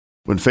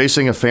When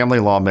facing a family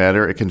law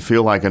matter, it can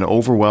feel like an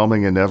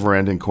overwhelming and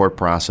never-ending court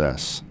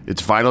process.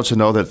 It's vital to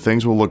know that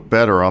things will look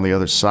better on the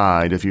other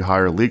side if you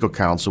hire legal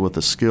counsel with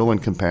the skill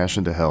and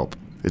compassion to help.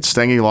 At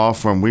Stengy Law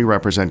Firm, we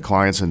represent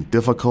clients in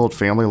difficult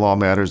family law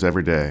matters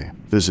every day.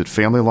 Visit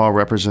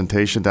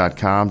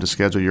FamilyLawRepresentation.com to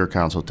schedule your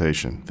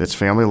consultation. That's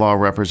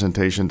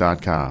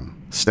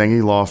FamilyLawRepresentation.com.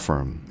 Stengy Law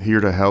Firm, here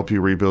to help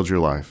you rebuild your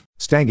life.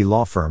 Stengy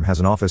Law Firm has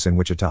an office in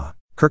Wichita.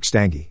 Kirk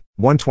Stengy,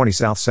 120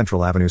 South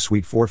Central Avenue,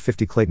 Suite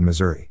 450, Clayton,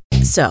 Missouri.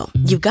 So,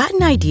 you've got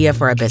an idea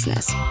for a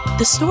business.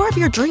 The store of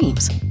your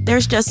dreams.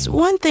 There's just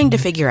one thing to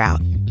figure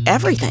out.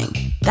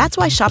 Everything. That's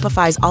why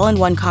Shopify's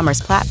all-in-one commerce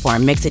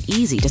platform makes it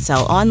easy to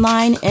sell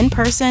online, in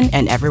person,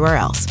 and everywhere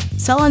else.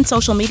 Sell on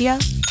social media,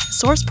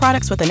 source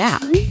products with an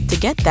app to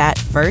get that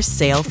first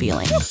sale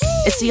feeling.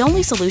 It's the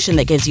only solution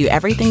that gives you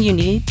everything you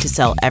need to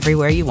sell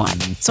everywhere you want.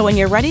 So when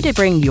you're ready to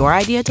bring your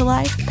idea to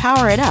life,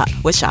 power it up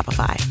with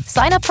Shopify.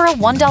 Sign up for a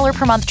 $1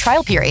 per month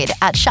trial period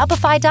at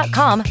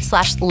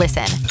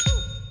shopify.com/listen.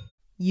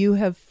 You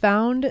have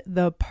found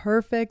the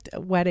perfect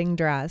wedding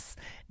dress.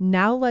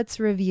 Now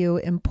let's review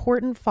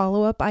important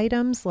follow-up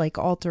items like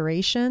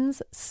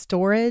alterations,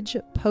 storage,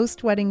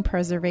 post-wedding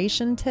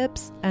preservation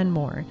tips, and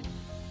more.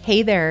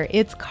 Hey there,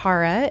 it's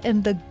Cara,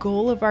 and the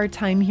goal of our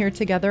time here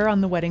together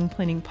on the Wedding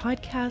Planning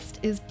Podcast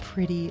is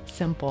pretty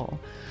simple.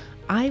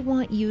 I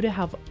want you to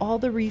have all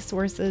the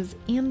resources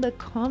and the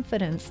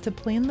confidence to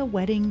plan the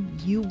wedding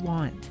you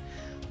want,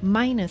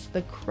 minus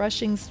the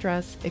crushing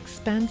stress,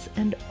 expense,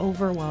 and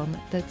overwhelm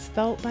that's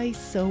felt by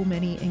so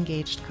many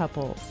engaged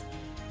couples.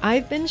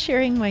 I've been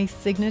sharing my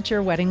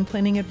signature wedding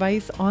planning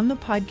advice on the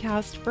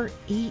podcast for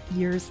 8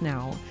 years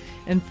now,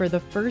 and for the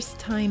first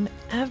time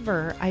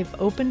ever,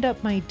 I've opened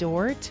up my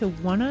door to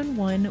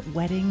one-on-one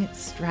wedding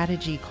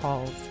strategy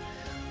calls.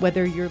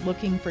 Whether you're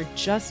looking for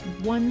just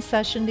one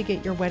session to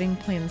get your wedding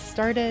plan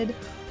started,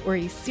 or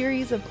a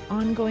series of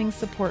ongoing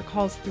support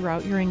calls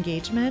throughout your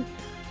engagement,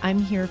 I'm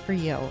here for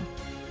you.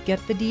 Get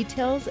the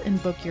details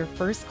and book your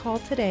first call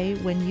today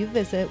when you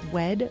visit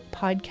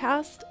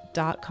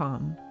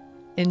wedpodcast.com.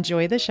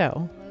 Enjoy the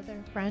show. Hello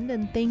there, friend,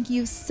 and thank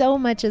you so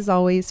much as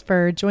always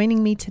for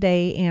joining me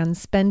today and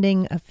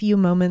spending a few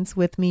moments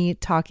with me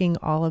talking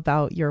all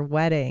about your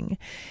wedding.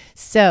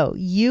 So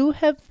you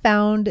have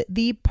found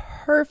the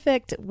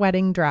perfect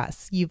wedding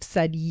dress. You've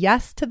said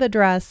yes to the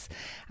dress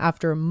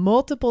after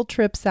multiple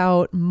trips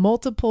out,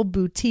 multiple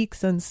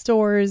boutiques and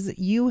stores.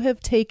 You have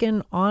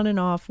taken on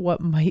and off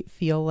what might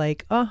feel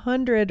like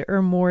 100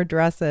 or more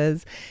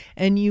dresses,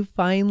 and you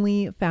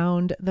finally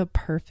found the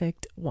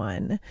perfect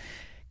one.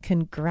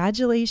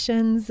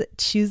 Congratulations!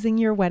 Choosing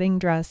your wedding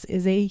dress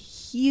is a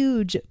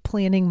huge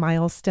planning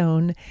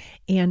milestone,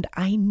 and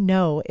I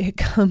know it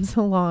comes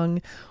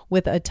along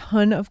with a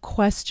ton of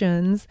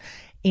questions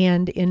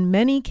and in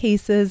many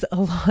cases,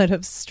 a lot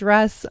of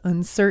stress,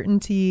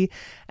 uncertainty,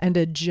 and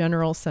a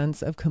general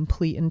sense of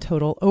complete and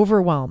total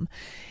overwhelm.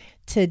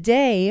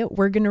 Today,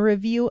 we're going to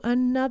review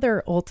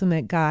another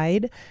ultimate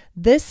guide,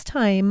 this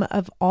time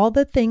of all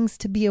the things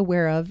to be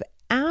aware of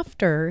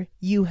after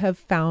you have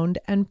found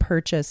and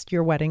purchased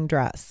your wedding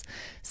dress.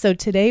 So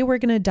today we're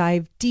going to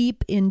dive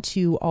deep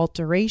into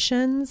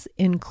alterations,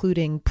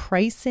 including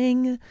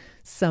pricing,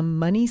 some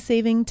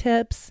money-saving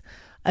tips,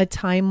 a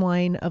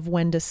timeline of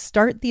when to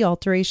start the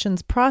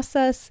alterations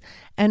process,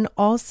 and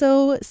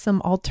also some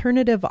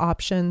alternative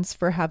options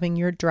for having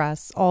your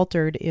dress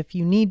altered if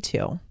you need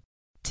to.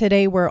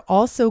 Today, we're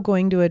also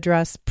going to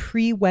address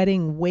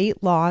pre-wedding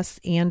weight loss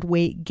and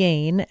weight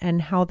gain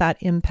and how that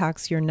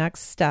impacts your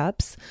next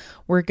steps.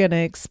 We're going to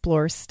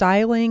explore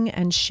styling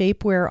and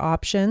shapewear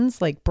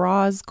options like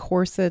bras,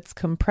 corsets,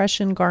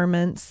 compression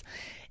garments,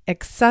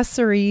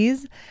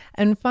 accessories,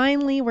 and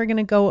finally, we're going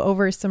to go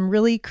over some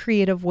really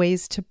creative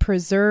ways to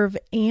preserve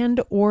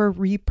and or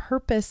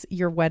repurpose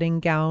your wedding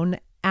gown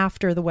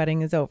after the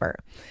wedding is over.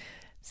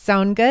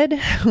 Sound good?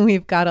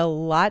 We've got a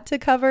lot to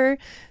cover,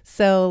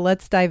 so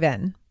let's dive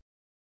in.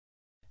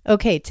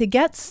 Okay, to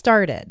get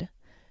started,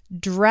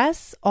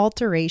 dress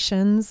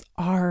alterations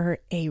are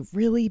a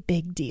really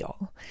big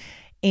deal.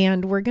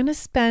 And we're going to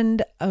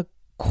spend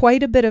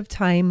quite a bit of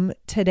time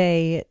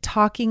today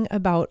talking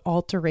about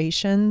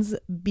alterations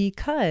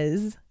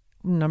because,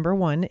 number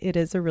one, it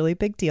is a really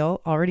big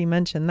deal. Already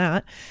mentioned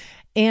that.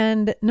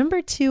 And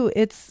number two,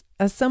 it's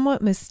a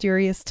somewhat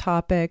mysterious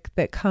topic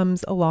that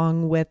comes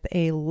along with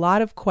a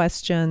lot of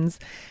questions.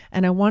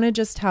 And I want to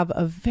just have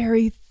a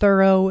very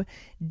thorough,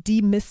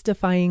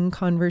 demystifying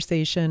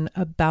conversation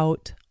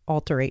about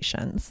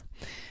alterations.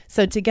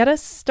 So to get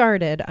us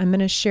started, I'm going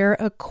to share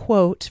a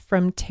quote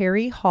from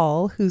Terry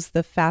Hall, who's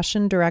the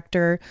fashion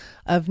director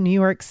of New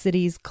York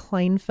City's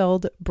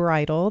Kleinfeld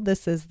Bridal.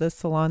 This is the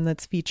salon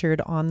that's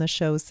featured on the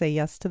show Say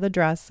Yes to the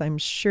Dress. I'm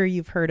sure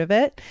you've heard of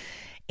it.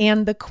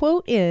 And the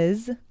quote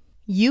is,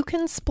 "You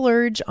can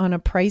splurge on a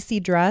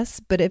pricey dress,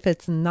 but if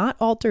it's not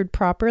altered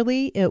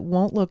properly, it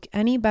won't look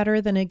any better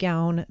than a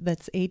gown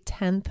that's a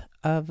tenth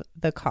of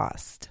the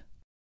cost."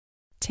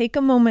 Take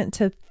a moment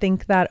to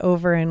think that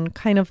over and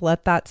kind of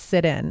let that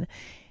sit in.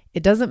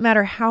 It doesn't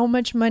matter how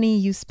much money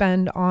you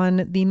spend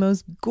on the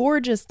most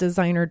gorgeous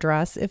designer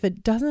dress. If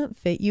it doesn't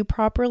fit you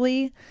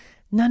properly,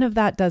 none of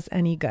that does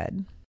any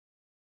good.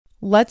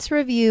 Let's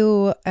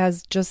review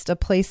as just a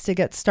place to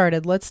get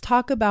started. Let's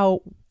talk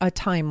about a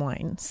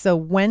timeline. So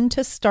when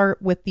to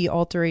start with the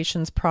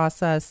alterations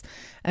process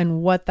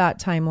and what that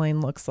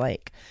timeline looks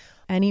like.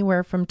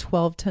 Anywhere from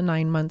 12 to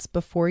 9 months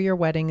before your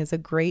wedding is a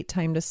great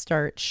time to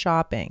start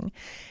shopping.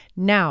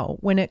 Now,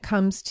 when it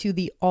comes to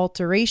the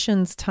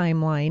alterations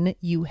timeline,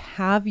 you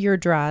have your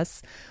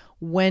dress.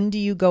 When do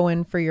you go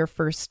in for your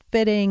first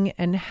fitting,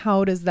 and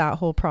how does that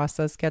whole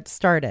process get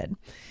started?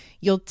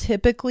 You'll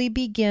typically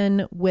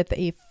begin with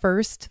a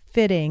first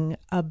fitting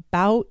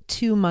about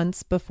 2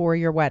 months before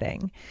your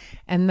wedding,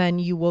 and then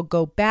you will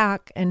go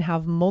back and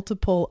have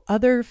multiple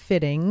other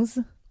fittings,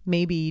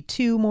 maybe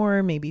 2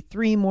 more, maybe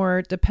 3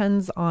 more,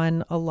 depends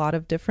on a lot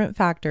of different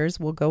factors.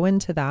 We'll go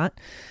into that.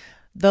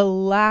 The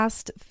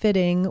last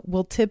fitting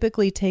will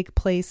typically take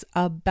place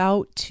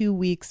about 2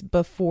 weeks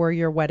before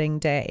your wedding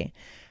day.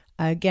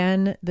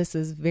 Again, this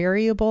is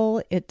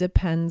variable. It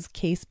depends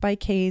case by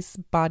case,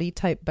 body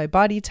type by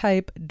body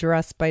type,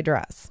 dress by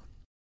dress.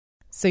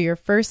 So your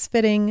first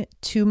fitting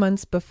 2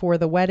 months before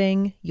the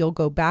wedding, you'll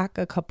go back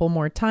a couple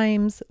more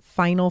times.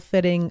 Final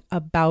fitting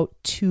about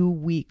 2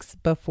 weeks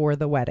before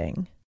the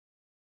wedding.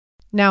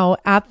 Now,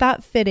 at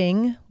that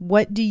fitting,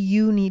 what do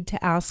you need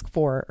to ask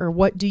for, or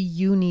what do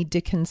you need to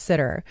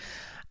consider?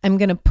 I'm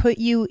going to put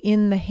you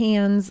in the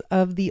hands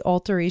of the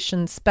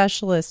alteration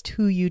specialist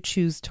who you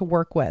choose to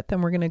work with.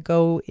 And we're going to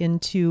go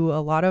into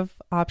a lot of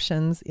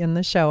options in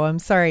the show. I'm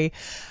sorry,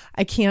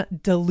 I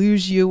can't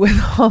deluge you with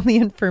all the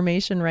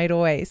information right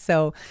away.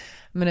 So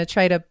I'm going to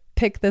try to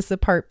pick this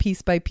apart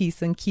piece by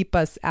piece and keep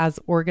us as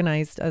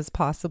organized as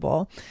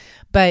possible.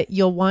 But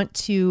you'll want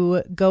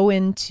to go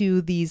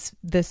into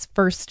this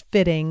first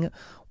fitting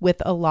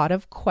with a lot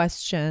of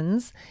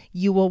questions.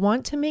 You will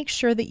want to make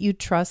sure that you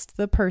trust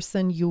the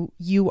person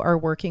you are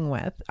working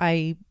with.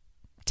 I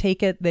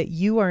take it that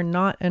you are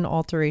not an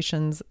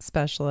alterations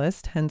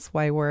specialist, hence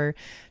why we're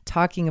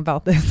talking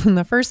about this in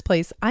the first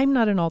place. I'm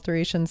not an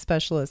alterations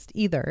specialist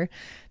either,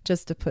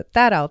 just to put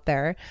that out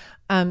there.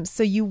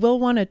 So you will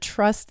want to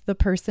trust the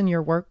person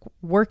you're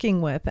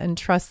working with and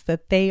trust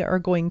that they are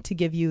going to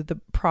give you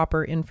the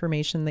proper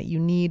information that you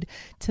need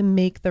to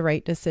make the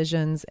right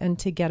decisions and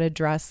to get a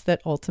dress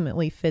that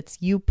ultimately fits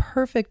you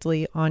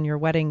perfectly on your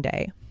wedding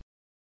day.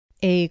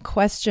 A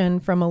question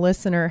from a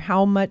listener: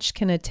 how much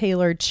can a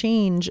tailor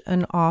change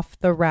an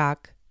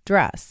off-the-rack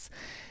dress?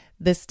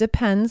 This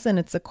depends, and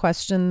it's a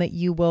question that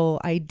you will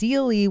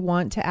ideally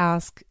want to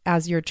ask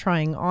as you're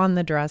trying on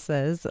the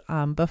dresses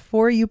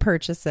before you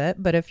purchase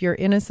it. But if you're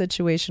in a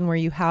situation where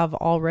you have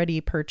already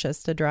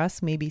purchased a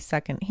dress, maybe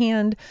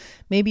secondhand,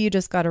 maybe you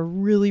just got a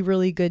really,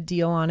 really good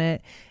deal on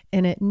it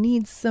and it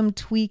needs some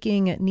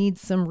tweaking, it needs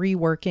some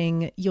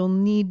reworking, you'll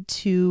need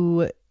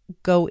to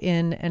go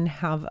in and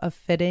have a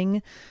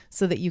fitting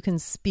so that you can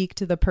speak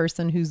to the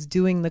person who's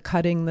doing the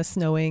cutting, the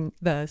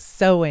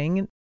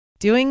sewing,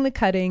 doing the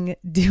cutting,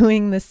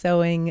 doing the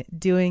sewing,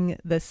 doing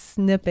the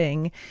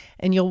snipping,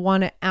 and you'll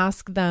want to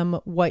ask them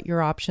what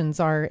your options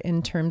are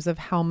in terms of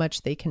how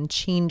much they can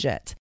change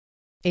it.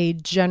 A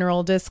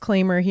general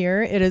disclaimer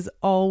here: it is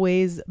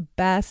always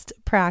best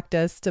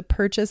practice to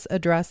purchase a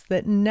dress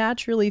that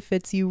naturally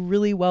fits you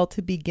really well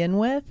to begin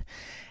with.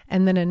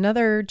 And then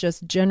another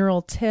just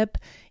general tip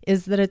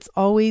is that it's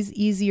always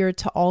easier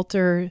to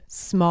alter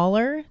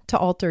smaller, to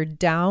alter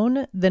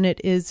down, than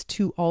it is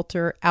to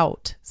alter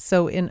out.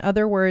 So in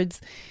other words,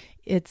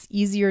 it's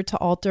easier to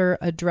alter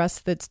a dress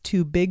that's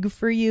too big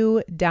for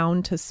you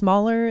down to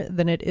smaller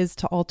than it is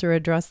to alter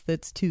a dress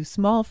that's too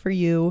small for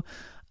you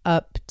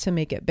up to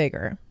make it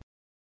bigger.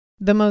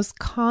 The most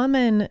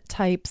common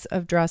types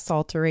of dress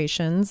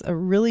alterations, a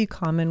really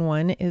common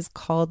one, is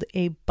called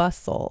a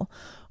bustle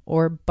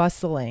or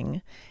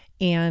bustling.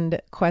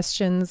 And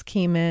questions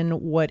came in: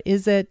 what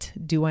is it?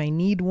 Do I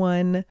need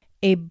one?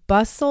 A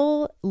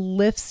bustle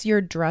lifts your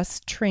dress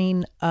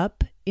train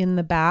up in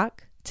the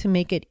back to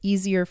make it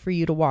easier for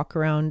you to walk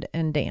around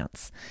and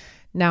dance.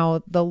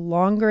 Now, the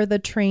longer the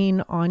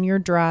train on your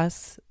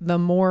dress, the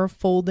more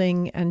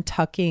folding and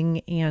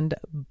tucking and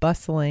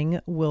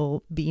bustling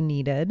will be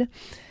needed.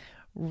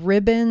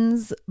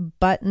 Ribbons,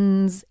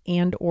 buttons,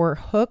 and or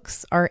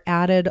hooks are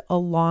added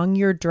along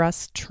your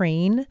dress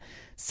train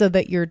so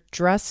that your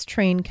dress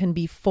train can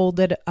be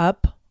folded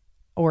up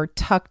or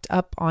tucked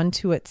up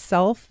onto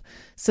itself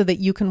so that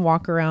you can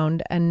walk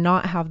around and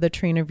not have the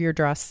train of your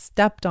dress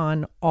stepped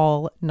on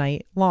all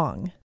night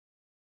long.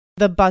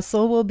 The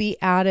bustle will be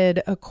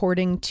added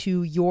according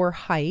to your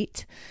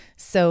height.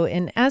 So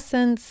in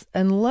essence,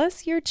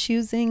 unless you're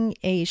choosing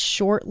a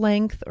short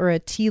length or a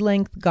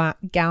T-length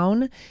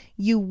gown,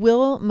 you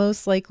will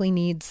most likely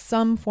need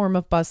some form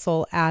of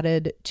bustle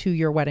added to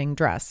your wedding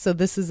dress. So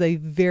this is a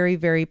very,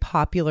 very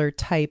popular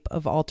type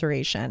of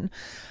alteration.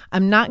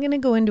 I'm not going to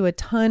go into a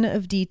ton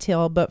of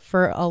detail, but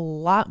for a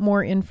lot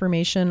more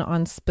information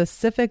on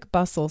specific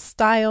bustle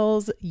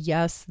styles,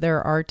 yes,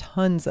 there are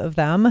tons of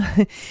them.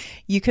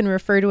 You can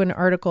refer to an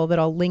article that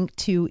I'll link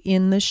to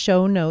in the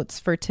show notes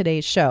for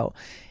today's show.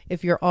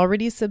 If you're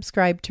already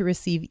subscribed to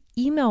receive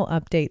email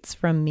updates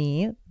from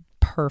me,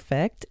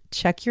 perfect.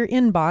 Check your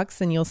inbox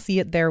and you'll see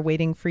it there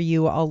waiting for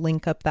you. I'll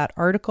link up that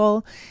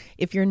article.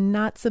 If you're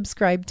not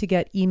subscribed to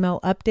get email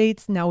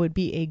updates, now would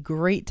be a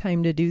great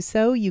time to do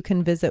so. You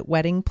can visit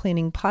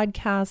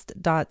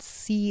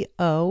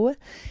weddingplanningpodcast.co,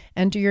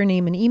 enter your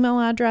name and email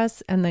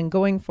address, and then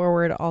going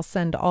forward, I'll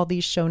send all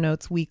these show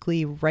notes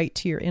weekly right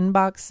to your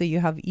inbox so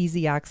you have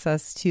easy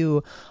access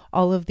to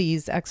all of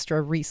these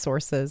extra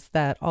resources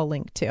that I'll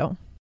link to.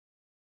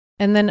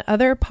 And then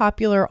other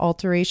popular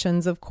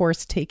alterations, of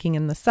course, taking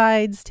in the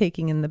sides,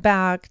 taking in the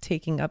back,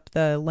 taking up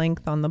the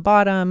length on the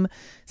bottom.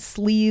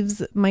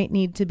 Sleeves might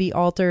need to be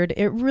altered.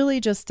 It really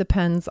just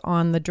depends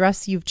on the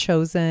dress you've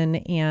chosen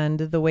and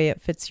the way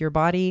it fits your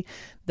body.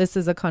 This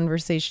is a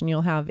conversation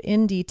you'll have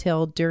in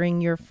detail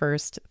during your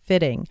first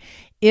fitting.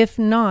 If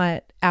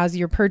not, as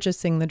you're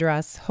purchasing the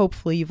dress,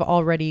 hopefully you've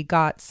already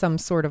got some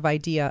sort of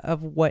idea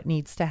of what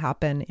needs to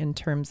happen in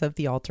terms of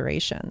the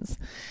alterations.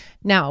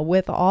 Now,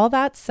 with all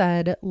that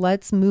said,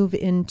 let's move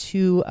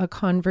into a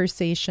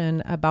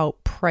conversation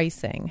about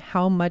pricing.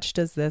 How much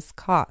does this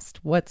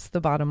cost? What's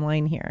the bottom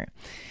line here?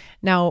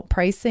 Now,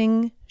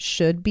 pricing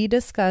should be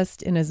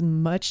discussed in as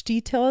much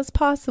detail as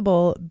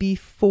possible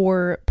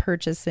before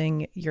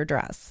purchasing your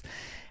dress.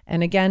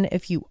 And again,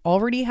 if you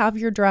already have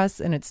your dress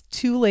and it's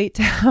too late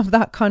to have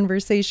that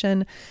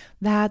conversation,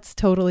 that's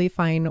totally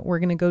fine. We're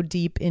going to go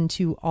deep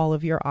into all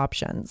of your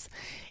options.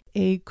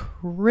 A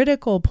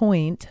critical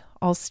point,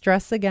 I'll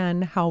stress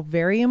again how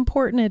very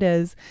important it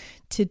is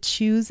to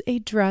choose a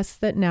dress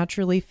that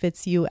naturally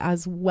fits you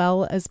as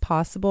well as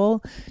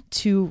possible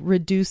to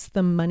reduce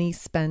the money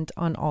spent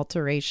on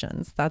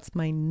alterations. That's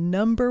my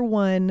number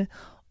one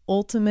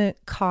ultimate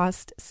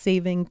cost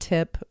saving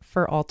tip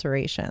for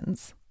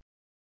alterations.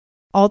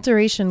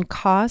 Alteration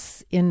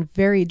costs in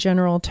very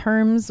general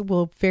terms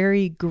will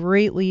vary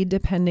greatly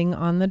depending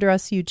on the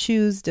dress you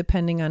choose,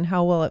 depending on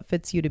how well it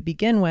fits you to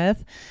begin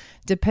with,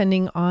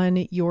 depending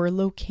on your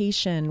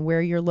location,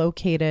 where you're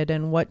located,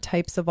 and what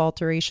types of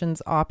alterations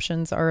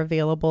options are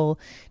available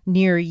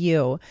near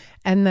you.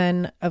 And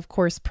then, of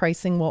course,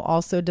 pricing will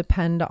also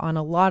depend on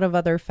a lot of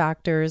other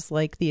factors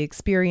like the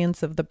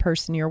experience of the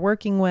person you're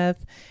working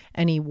with,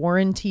 any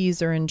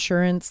warranties or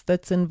insurance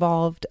that's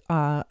involved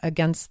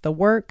against the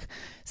work,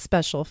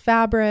 special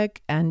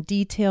fabric, and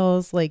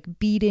details like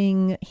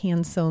beading,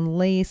 hand-sewn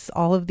lace.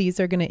 All of these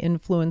are going to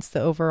influence the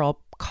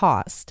overall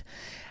cost.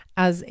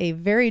 As a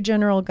very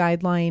general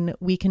guideline,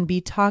 we can be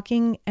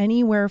talking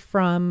anywhere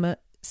from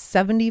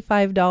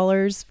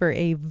 $75 for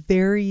a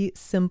very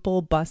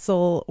simple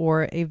bustle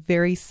or a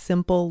very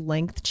simple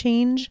length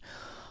change,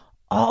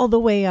 all the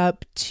way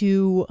up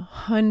to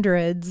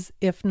hundreds,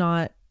 if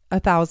not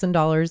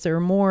 $1,000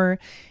 or more,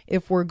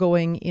 if we're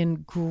going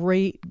in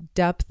great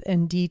depth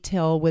and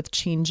detail with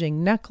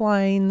changing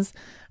necklines,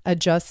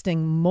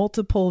 adjusting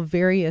multiple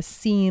various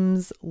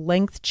seams,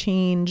 length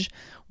change,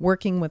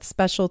 working with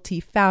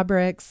specialty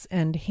fabrics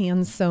and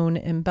hand-sewn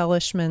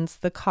embellishments.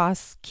 The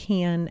costs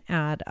can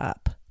add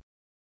up.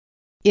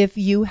 If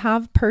you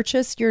have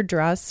purchased your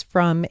dress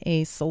from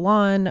a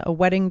salon, a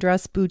wedding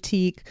dress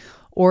boutique,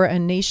 or a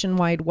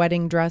nationwide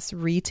wedding dress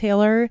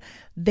retailer,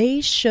 they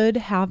should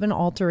have an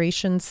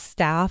alterations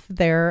staff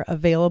there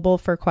available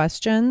for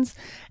questions.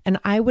 And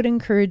I would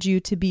encourage you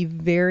to be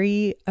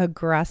very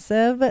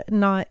aggressive,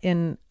 not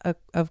in,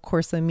 of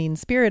course, a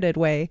mean-spirited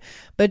way,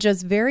 but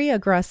just very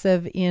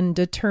aggressive in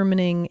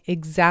determining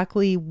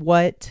exactly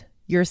what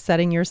you're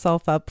setting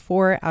yourself up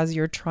for as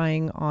you're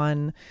trying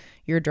on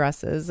your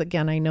dresses.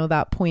 Again, I know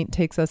that point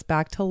takes us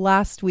back to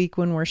last week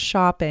when we're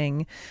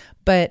shopping,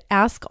 but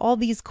ask all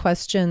these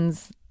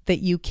questions that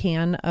you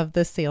can of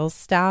the sales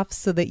staff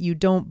so that you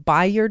don't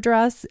buy your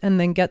dress and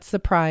then get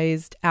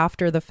surprised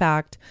after the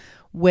fact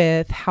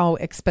with how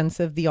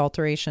expensive the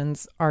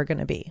alterations are going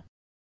to be.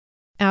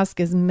 Ask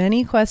as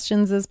many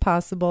questions as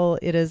possible.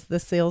 It is the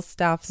sales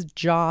staff's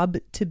job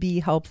to be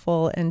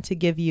helpful and to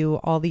give you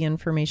all the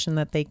information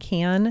that they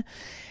can.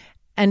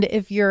 And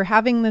if you're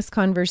having this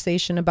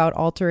conversation about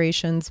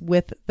alterations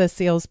with the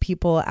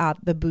salespeople at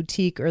the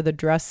boutique or the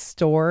dress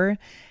store,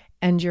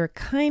 and you're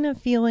kind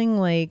of feeling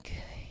like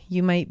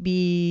you might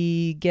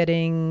be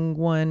getting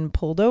one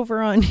pulled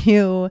over on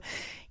you,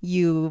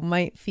 you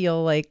might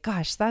feel like,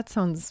 gosh, that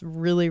sounds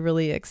really,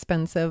 really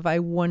expensive. I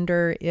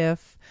wonder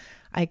if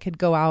I could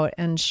go out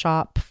and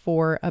shop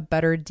for a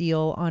better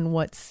deal on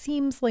what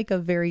seems like a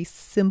very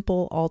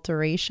simple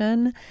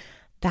alteration.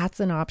 that's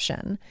an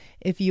option.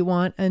 If you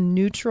want a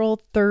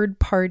neutral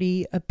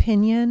third-party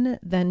opinion,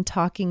 then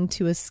talking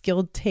to a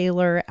skilled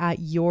tailor at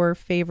your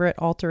favorite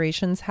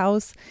Alterations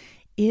house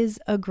is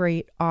a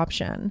great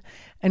option.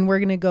 And we're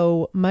going to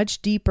go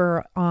much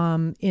deeper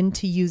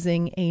into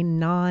using a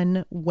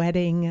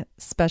non-wedding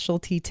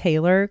specialty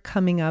tailor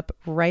coming up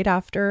right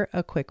after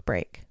a quick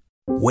break.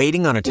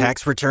 Waiting on a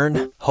tax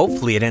return?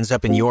 Hopefully it ends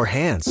up in your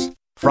hands.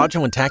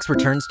 Fraudulent tax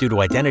returns due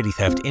to identity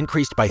theft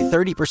increased by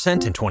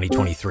 30% in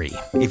 2023.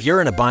 If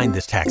you're in a bind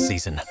this tax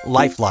season,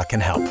 LifeLock can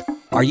help.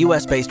 Our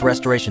U.S.-based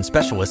restoration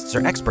specialists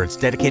are experts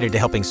dedicated to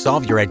helping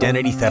solve your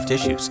identity theft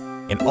issues.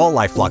 And all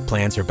LifeLock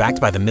plans are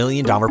backed by the $1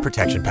 Million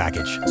Protection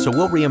Package. So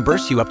we'll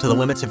reimburse you up to the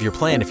limits of your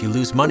plan if you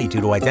lose money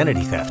due to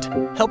identity theft.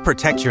 Help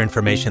protect your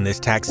information this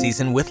tax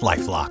season with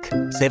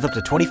LifeLock. Save up to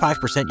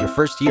 25% your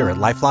first year at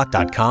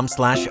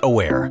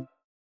LifeLock.com/aware.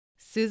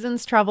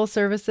 Susan's Travel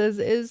Services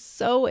is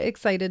so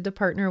excited to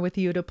partner with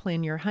you to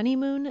plan your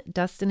honeymoon,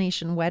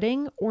 destination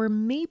wedding, or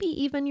maybe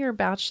even your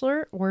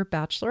bachelor or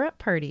bachelorette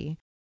party.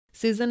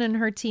 Susan and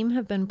her team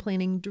have been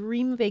planning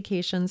dream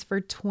vacations for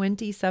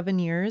 27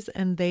 years,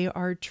 and they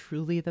are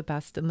truly the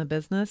best in the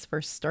business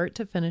for start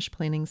to finish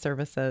planning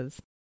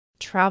services.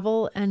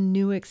 Travel and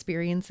new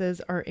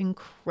experiences are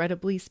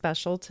incredibly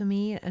special to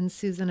me, and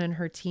Susan and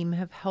her team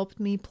have helped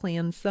me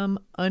plan some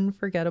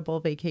unforgettable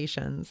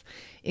vacations,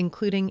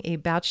 including a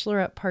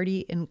bachelorette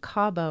party in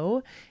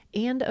Cabo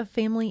and a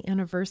family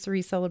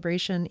anniversary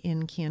celebration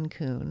in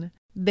Cancun.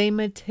 They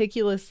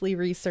meticulously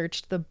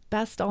researched the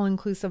best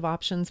all-inclusive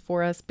options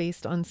for us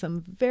based on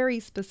some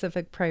very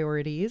specific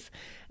priorities,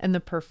 and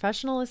the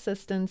professional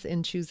assistance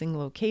in choosing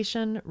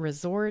location,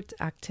 resort,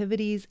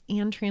 activities,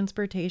 and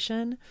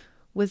transportation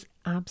was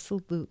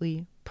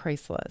absolutely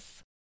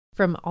priceless.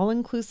 From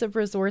all-inclusive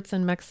resorts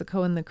in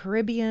Mexico and the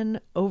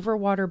Caribbean,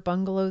 overwater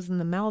bungalows in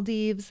the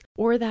Maldives,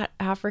 or that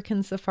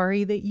African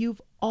safari that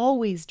you've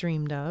always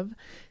dreamed of,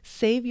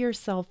 save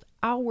yourself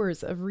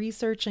hours of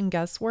research and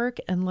guesswork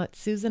and let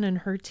Susan and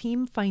her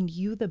team find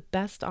you the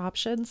best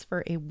options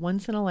for a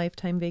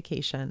once-in-a-lifetime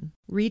vacation.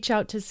 Reach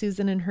out to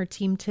Susan and her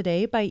team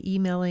today by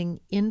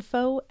emailing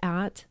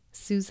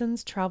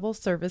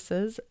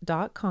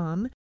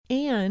info@susanstravelservices.com.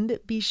 And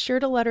be sure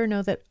to let her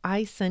know that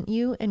I sent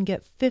you and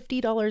get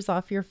 $50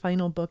 off your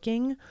final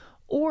booking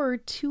or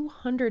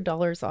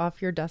 $200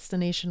 off your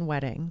destination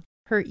wedding.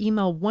 Her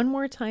email one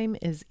more time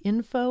is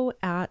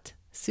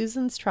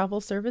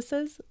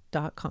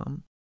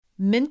info@susanstravelservices.com.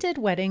 Minted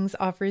Weddings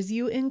offers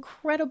you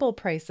incredible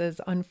prices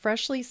on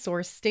freshly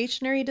sourced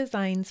stationery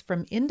designs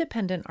from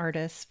independent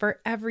artists for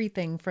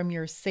everything from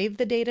your save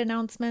the date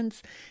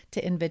announcements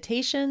to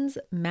invitations,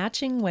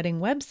 matching wedding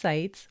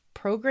websites,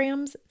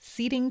 programs,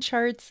 seating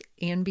charts,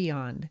 and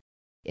beyond.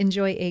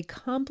 Enjoy a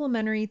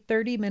complimentary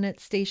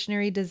 30-minute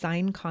stationery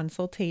design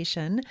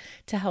consultation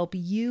to help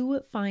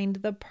you find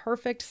the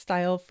perfect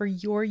style for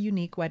your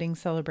unique wedding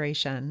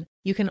celebration.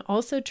 You can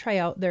also try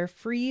out their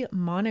free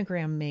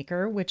monogram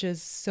maker, which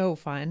is so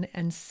fun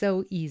and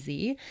so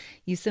easy.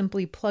 You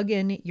simply plug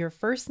in your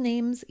first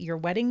names, your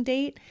wedding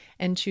date,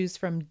 and choose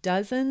from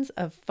dozens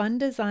of fun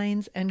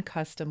designs and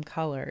custom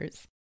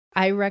colors.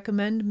 I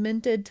recommend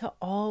Minted to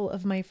all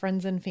of my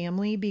friends and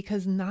family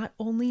because not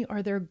only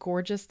are their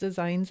gorgeous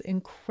designs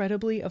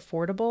incredibly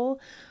affordable,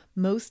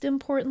 most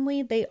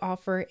importantly, they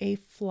offer a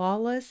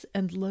flawless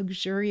and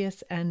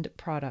luxurious end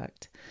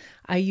product.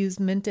 I use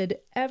Minted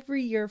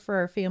every year for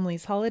our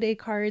family's holiday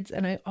cards,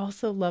 and I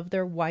also love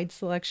their wide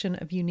selection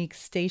of unique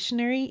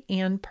stationery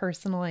and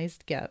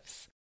personalized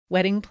gifts.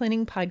 Wedding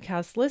Planning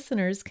Podcast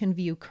listeners can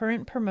view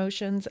current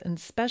promotions and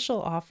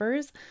special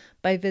offers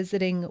by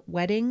visiting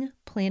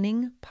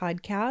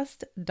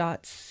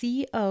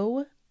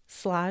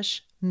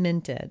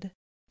weddingplanningpodcast.co/minted.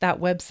 That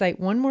website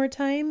one more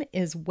time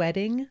is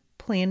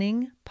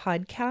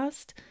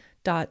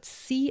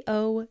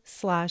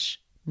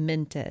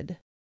weddingplanningpodcast.co/minted.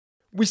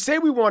 We say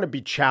we want to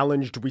be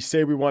challenged, we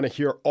say we want to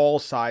hear all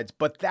sides,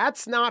 but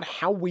that's not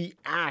how we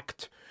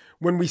act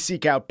when we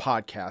seek out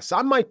podcasts.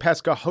 I'm Mike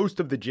Pesca, host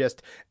of The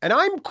Gist, and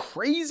I'm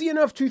crazy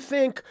enough to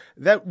think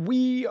that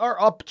we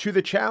are up to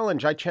the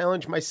challenge. I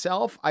challenge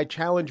myself. I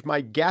challenge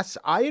my guests.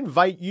 I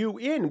invite you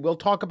in. We'll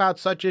talk about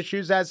such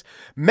issues as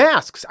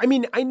masks. I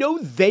mean, I know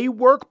they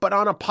work, but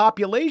on a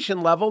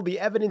population level, the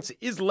evidence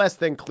is less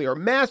than clear.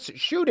 Mass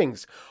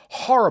shootings,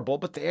 horrible,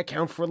 but they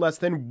account for less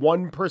than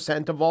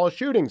 1% of all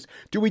shootings.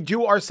 Do we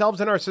do ourselves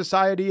and our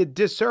society a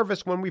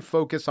disservice when we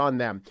focus on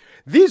them?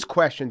 These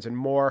questions and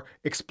more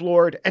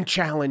explored and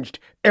challenged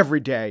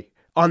every day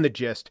on The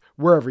Gist,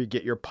 wherever you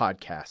get your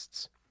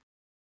podcasts.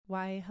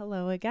 Why,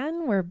 hello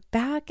again. We're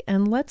back,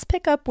 and let's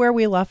pick up where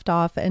we left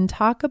off and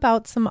talk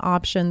about some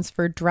options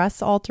for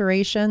dress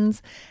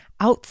alterations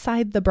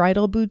outside the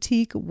bridal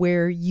boutique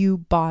where you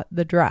bought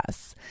the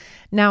dress.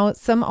 Now,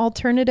 some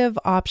alternative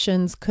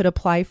options could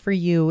apply for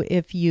you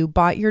if you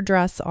bought your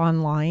dress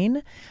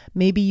online.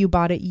 Maybe you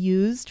bought it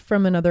used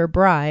from another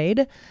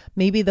bride.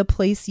 Maybe the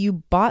place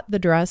you bought the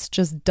dress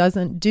just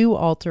doesn't do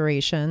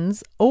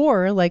alterations.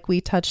 Or, like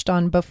we touched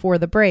on before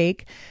the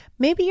break,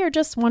 Maybe you're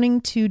just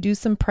wanting to do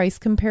some price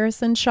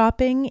comparison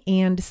shopping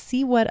and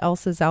see what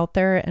else is out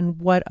there and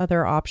what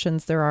other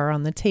options there are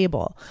on the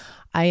table.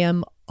 I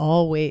am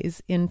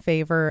always in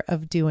favor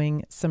of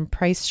doing some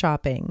price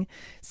shopping.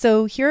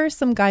 So here are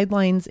some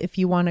guidelines if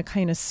you want to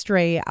kind of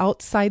stray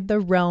outside the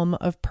realm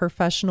of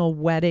professional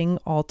wedding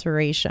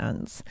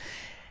alterations.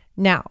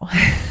 Now,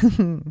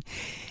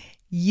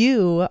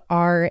 you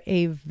are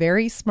a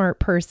very smart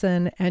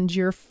person and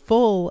you're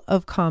full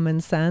of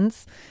common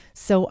sense.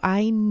 So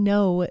I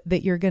know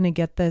that you're going to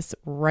get this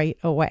right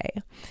away.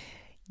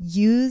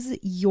 Use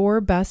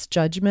your best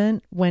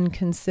judgment when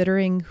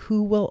considering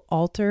who will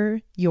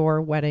alter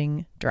your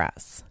wedding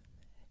dress.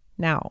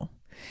 Now,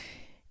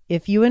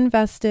 if you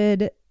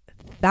invested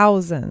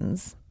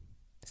thousands,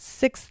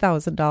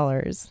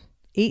 $6,000,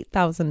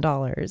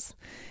 $8,000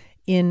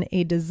 in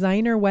a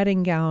designer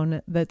wedding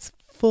gown that's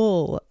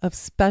full of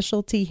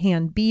specialty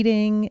hand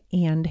beading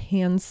and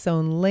hand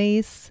sewn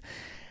lace,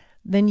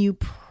 then you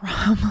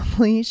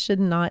probably should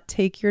not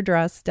take your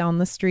dress down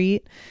the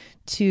street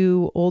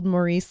to old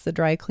Maurice the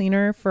dry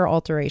cleaner for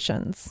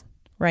alterations,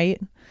 right?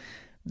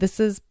 This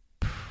is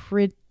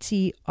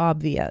pretty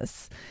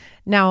obvious.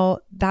 Now,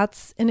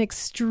 that's an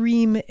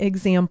extreme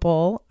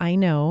example. I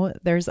know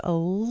there's a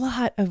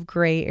lot of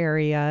gray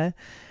area.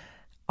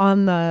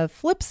 On the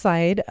flip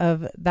side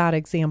of that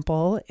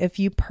example, if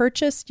you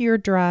purchased your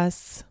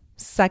dress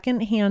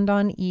secondhand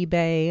on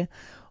eBay,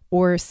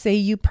 or say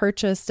you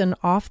purchased an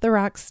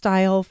off-the-rack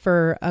style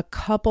for a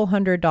couple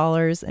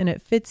 $100 and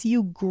it fits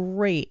you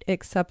great,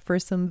 except for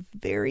some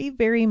very,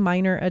 very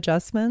minor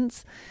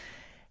adjustments.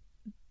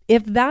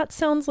 If that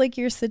sounds like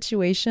your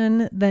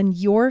situation, then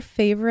your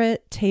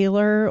favorite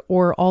tailor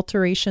or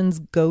alterations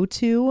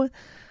go-to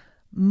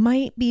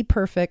might be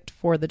perfect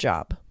for the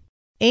job.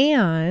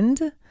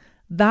 And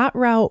that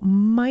route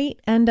might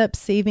end up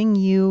saving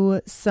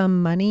you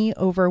some money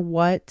over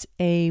what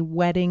a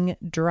wedding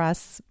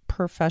dress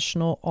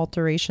professional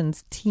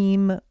alterations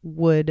team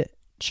would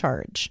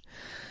charge.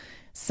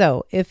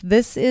 So if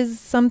this is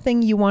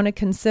something you want to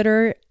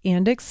consider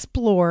and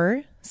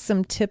explore,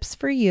 some tips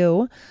for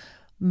you.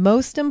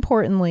 Most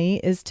importantly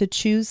is to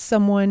choose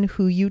someone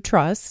who you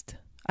trust.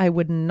 I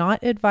would not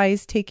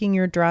advise taking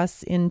your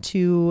dress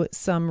into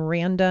some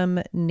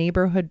random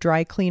neighborhood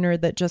dry cleaner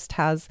that just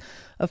has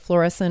a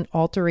fluorescent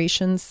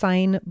alterations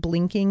sign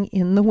blinking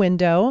in the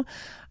window.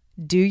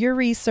 Do your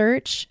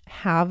research,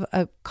 have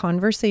a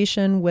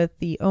conversation with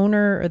the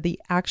owner or the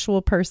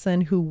actual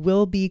person who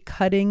will be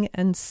cutting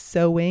and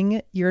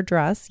sewing your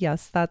dress.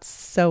 Yes, that's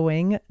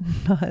sewing,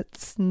 not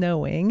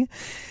snowing.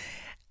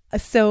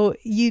 So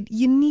you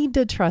need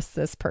to trust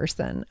this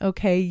person,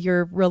 okay?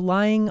 You're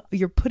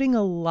putting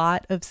a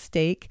lot of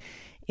stake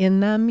in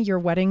them. Your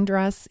wedding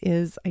dress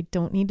is, I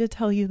don't need to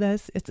tell you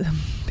this, it's a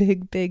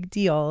big, big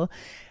deal.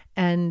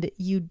 And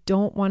you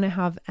don't want to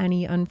have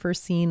any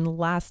unforeseen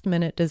last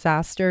minute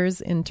disasters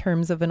in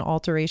terms of an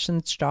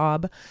alterations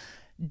job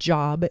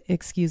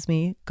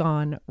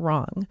gone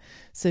wrong.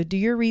 So do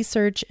your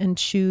research and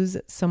choose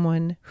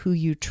someone who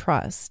you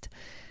trust.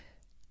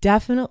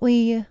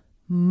 Definitely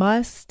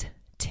must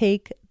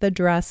take the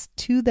dress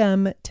to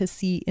them to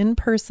see in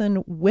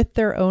person with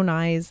their own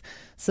eyes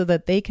so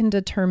that they can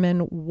determine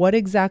what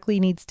exactly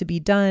needs to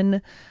be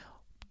done.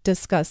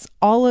 Discuss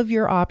all of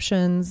your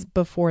options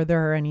before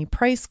there are any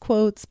price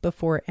quotes,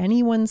 before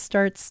anyone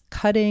starts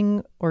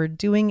cutting or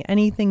doing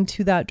anything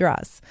to that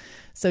dress.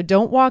 So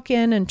don't walk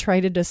in and try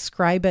to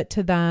describe it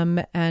to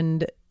them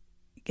and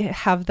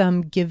have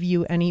them give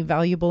you any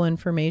valuable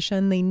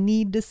information. They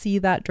need to see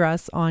that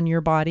dress on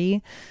your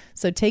body.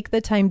 So take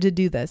the time to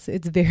do this.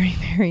 It's very,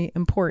 very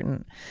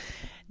important.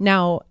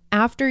 Now,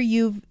 after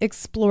you've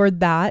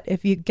explored that,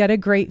 if you get a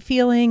great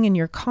feeling and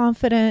you're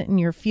confident and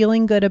you're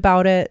feeling good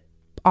about it,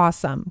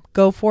 awesome.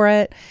 Go for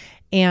it.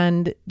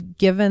 And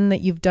given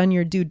that you've done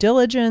your due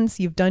diligence,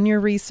 you've done your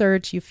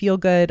research, you feel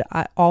good,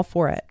 all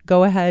for it.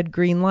 Go ahead,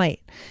 green light.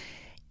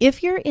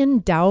 If you're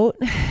in doubt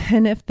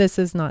and if this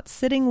is not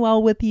sitting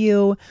well with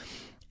you,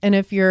 and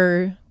if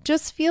you're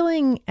just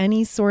feeling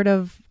any sort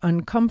of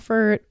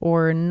uncomfort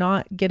or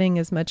not getting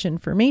as much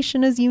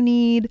information as you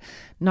need,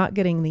 not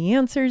getting the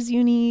answers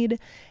you need,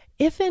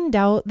 if in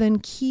doubt, then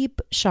keep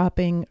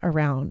shopping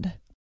around.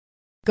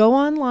 Go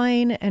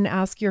online and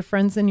ask your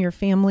friends and your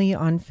family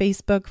on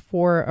Facebook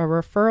for a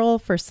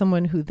referral for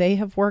someone who they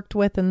have worked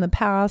with in the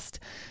past.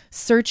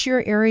 Search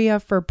your area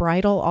for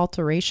bridal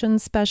alteration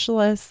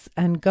specialists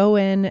and go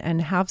in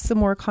and have some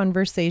more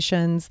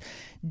conversations.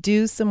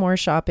 Do some more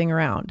shopping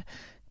around.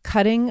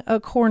 Cutting a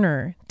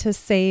corner to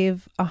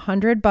save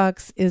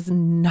 $100 is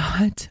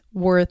not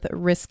worth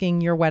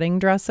risking your wedding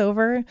dress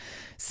over.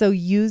 So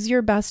use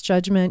your best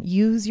judgment,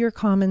 use your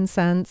common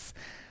sense.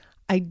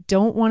 I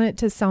don't want it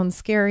to sound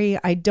scary.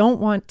 I don't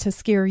want to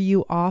scare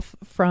you off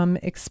from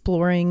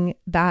exploring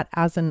that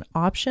as an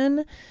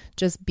option.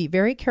 Just be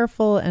very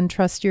careful and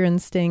trust your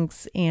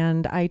instincts,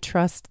 and I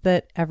trust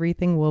that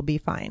everything will be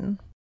fine.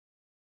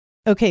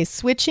 Okay,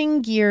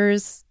 switching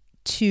gears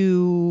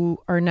to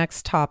our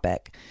next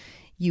topic.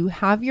 You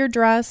have your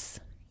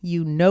dress,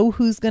 you know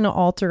who's going to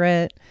alter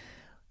it.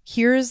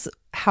 Here's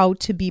how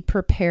to be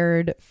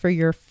prepared for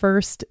your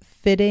first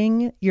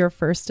fitting, your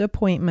first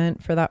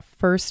appointment for that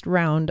first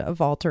round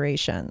of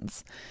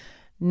alterations.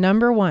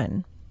 Number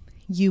one,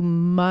 you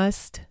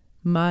must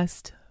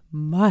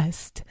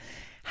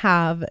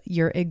have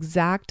your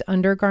exact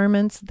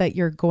undergarments that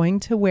you're going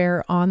to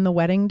wear on the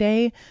wedding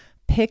day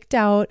picked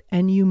out,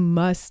 and you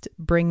must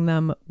bring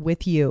them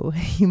with you.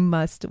 You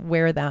must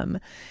wear them.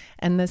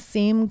 And the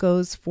same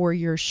goes for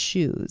your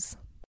shoes.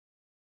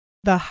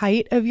 The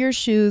height of your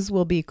shoes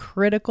will be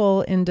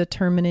critical in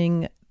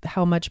determining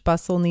how much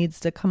bustle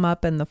needs to come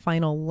up and the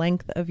final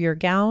length of your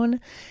gown.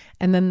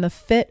 And then the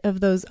fit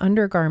of those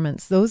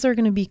undergarments, those are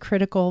going to be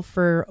critical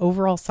for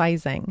overall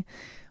sizing.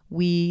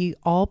 We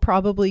all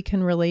probably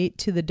can relate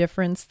to the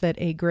difference that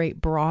a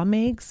great bra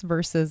makes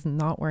versus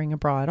not wearing a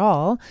bra at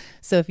all.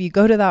 So if you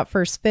go to that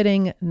first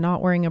fitting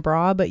not wearing a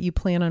bra, but you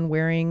plan on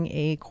wearing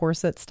a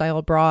corset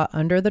style bra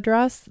under the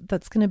dress,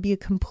 that's going to be a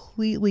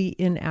completely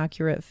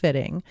inaccurate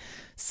fitting.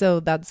 So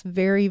that's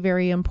very,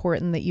 very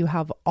important that you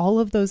have all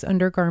of those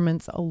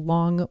undergarments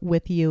along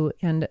with you,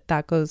 and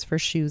that goes for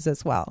shoes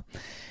as well.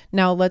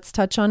 Now let's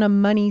touch on a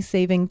money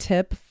saving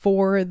tip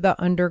for the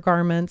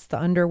undergarments, the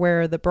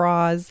underwear, the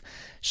bras.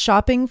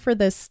 Shopping for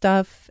this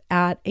stuff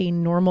at a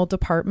normal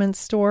department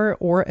store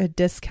or a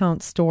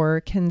discount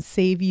store can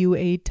save you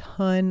a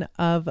ton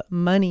of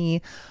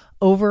money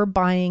over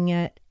buying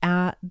it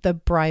at the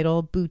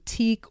bridal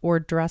boutique or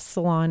dress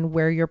salon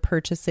where you're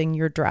purchasing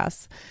your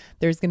dress.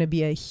 There's going to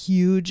be a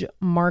huge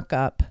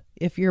markup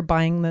if you're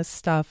buying this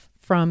stuff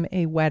from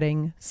a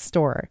wedding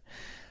store.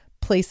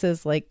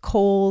 Places like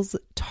Kohl's,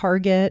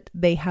 Target,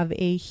 they have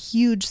a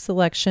huge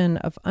selection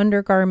of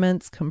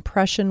undergarments,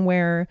 compression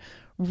wear,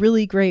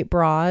 really great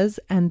bras,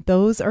 and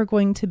those are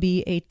going to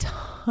be a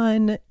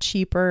ton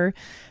cheaper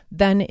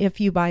than if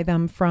you buy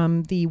them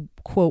from the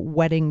quote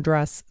wedding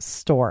dress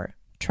store.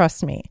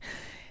 Trust me.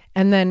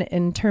 And then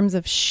in terms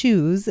of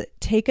shoes,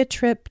 take a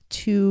trip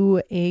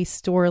to a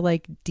store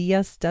like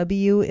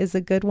DSW is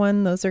a good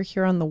one. Those are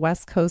here on the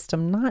West Coast.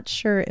 I'm not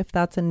sure if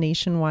that's a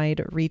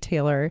nationwide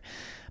retailer,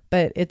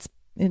 but it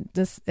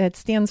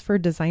stands for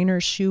Designer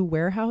Shoe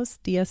Warehouse,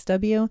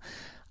 DSW.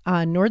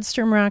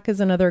 Nordstrom Rack is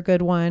another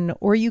good one.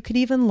 Or you could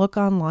even look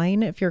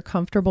online if you're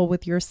comfortable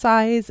with your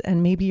size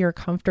and maybe you're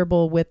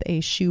comfortable with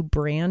a shoe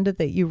brand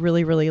that you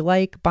really, really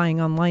like. Buying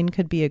online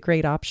could be a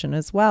great option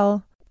as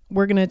well.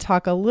 We're going to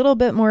talk a little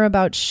bit more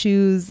about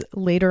shoes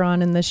later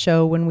on in the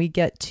show when we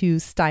get to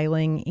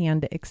styling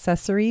and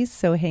accessories,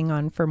 so hang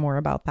on for more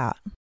about that.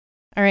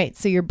 All right,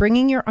 so you're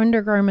bringing your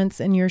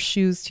undergarments and your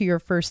shoes to your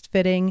first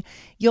fitting.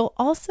 You'll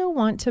also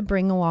want to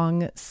bring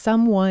along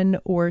someone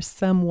or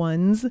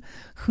someones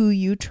who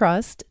you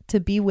trust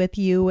to be with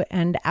you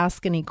and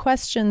ask any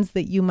questions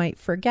that you might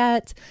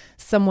forget,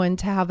 someone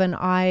to have an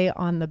eye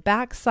on the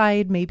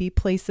backside, maybe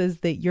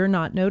places that you're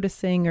not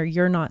noticing or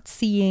you're not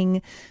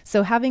seeing.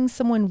 So having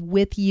someone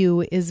with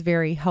you is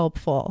very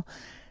helpful.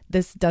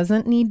 This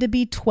doesn't need to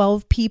be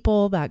 12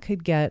 people. That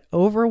could get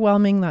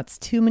overwhelming. That's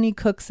too many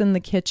cooks in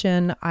the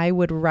kitchen. I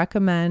would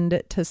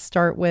recommend to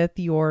start with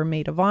your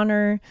maid of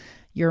honor,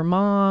 your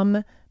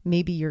mom,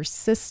 maybe your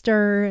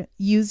sister.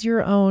 Use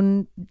your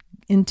own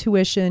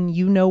intuition.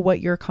 You know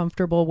what you're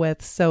comfortable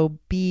with. So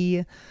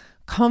be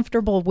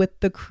comfortable with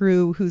the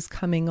crew who's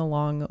coming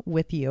along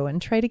with you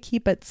and try to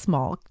keep it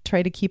small.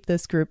 Try to keep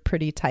this group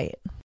pretty tight.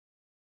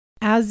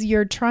 As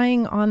you're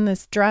trying on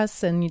this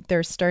dress and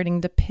they're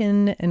starting to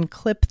pin and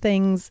clip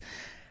things,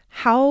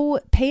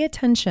 pay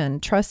attention,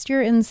 trust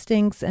your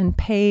instincts and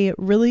pay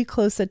really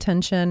close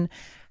attention.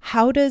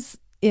 How does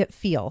it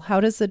feel? How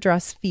does the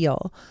dress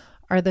feel?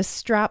 Are the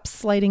straps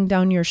sliding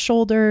down your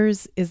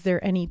shoulders? Is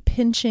there any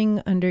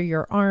pinching under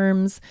your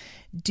arms?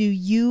 Do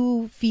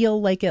you feel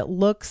like it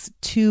looks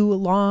too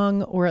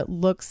long or it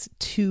looks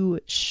too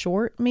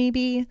short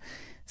maybe?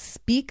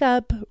 Speak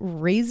up,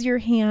 raise your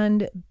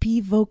hand,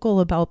 be vocal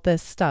about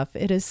this stuff.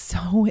 It is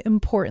so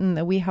important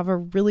that we have a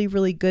really,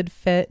 really good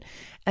fit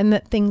and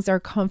that things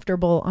are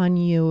comfortable on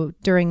you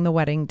during the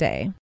wedding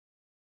day.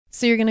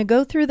 So you're going to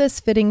go through this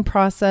fitting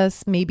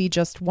process maybe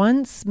just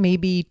once,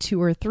 maybe 2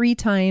 or 3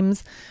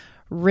 times.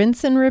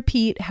 Rinse and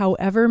repeat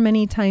however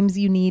many times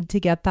you need to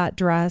get that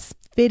dress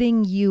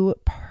fitting you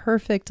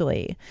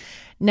perfectly.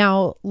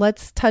 Now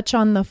let's touch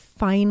on the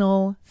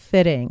final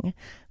fitting.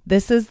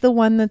 This is the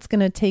one that's going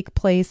to take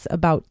place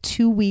about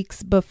 2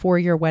 weeks before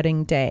your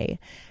wedding day.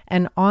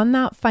 And on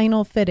that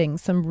final fitting,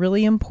 some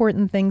really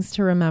important things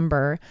to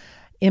remember.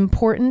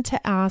 Important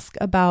to ask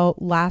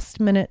about last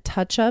minute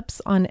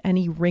touch-ups on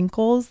any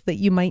wrinkles that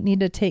you might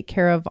need to take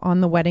care of on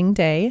the wedding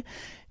day.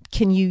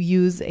 Can you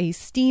use a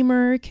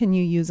steamer? Can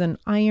you use an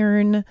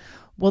iron?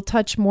 We'll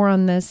touch more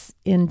on this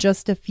in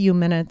just a few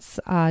minutes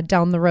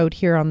down the road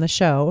here on the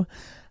show.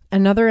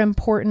 Another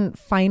important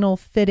final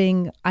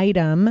fitting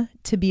item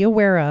to be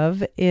aware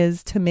of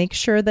is to make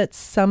sure that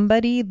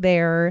somebody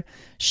there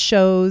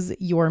shows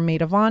your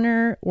maid of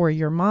honor or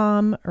your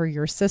mom or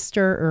your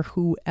sister or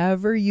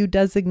whoever you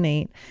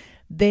designate.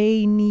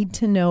 They need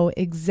to know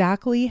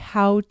exactly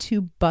how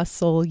to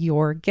bustle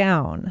your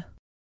gown.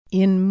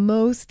 In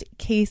most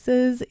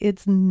cases,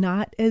 it's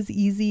not as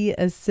easy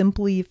as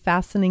simply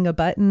fastening a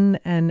button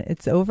and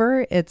it's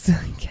over. It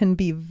can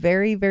be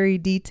very, very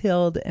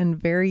detailed and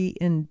very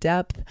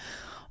in-depth.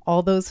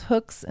 All those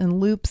hooks and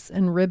loops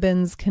and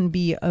ribbons can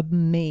be a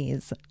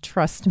maze,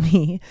 trust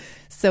me.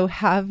 So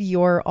have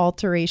your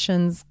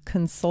alterations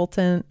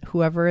consultant,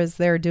 whoever is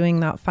there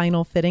doing that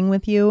final fitting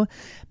with you,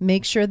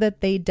 make sure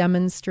that they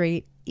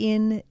demonstrate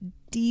in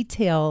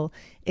detail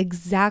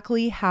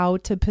exactly how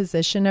to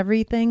position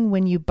everything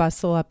when you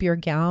bustle up your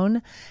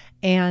gown.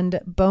 And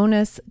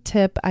bonus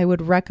tip, I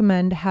would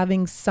recommend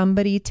having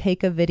somebody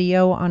take a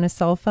video on a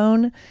cell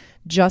phone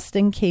just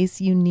in case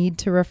you need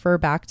to refer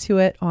back to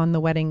it on the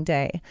wedding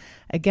day.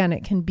 Again,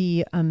 it can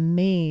be a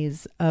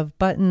maze of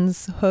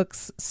buttons,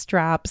 hooks,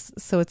 straps,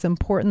 so it's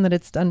important that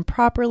it's done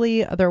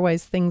properly.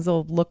 Otherwise, things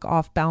will look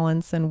off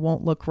balance and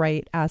won't look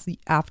right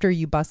after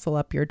you bustle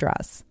up your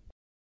dress.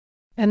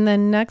 And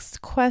then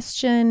next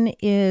question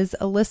is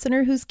a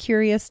listener who's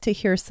curious to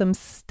hear some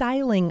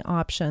styling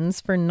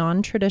options for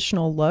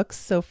non-traditional looks.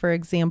 So for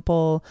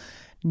example,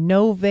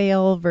 no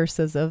veil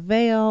versus a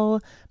veil,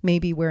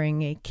 maybe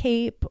wearing a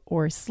cape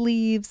or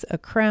sleeves, a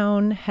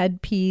crown,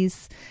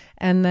 headpiece,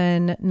 and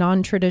then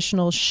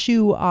non-traditional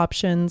shoe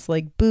options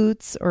like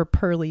boots or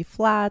pearly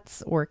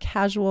flats or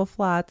casual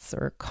flats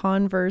or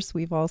Converse.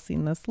 We've all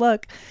seen this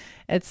look,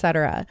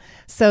 etc.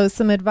 So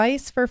some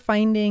advice for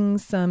finding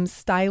some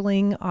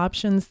styling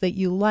options that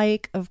you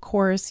like. Of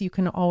course, you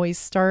can always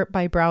start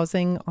by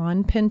browsing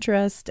on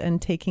Pinterest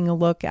and taking a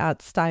look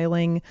at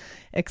styling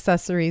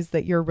accessories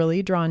that you're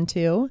really drawn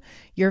to.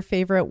 Your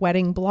favorite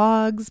wedding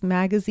blogs,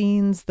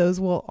 magazines, those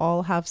will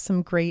all have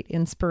some great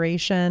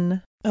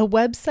inspiration. A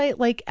website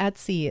like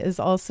Etsy is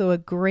also a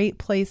great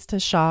place to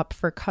shop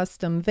for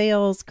custom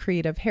veils,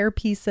 creative hair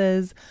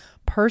pieces,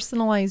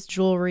 personalized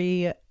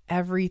jewelry,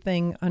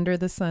 everything under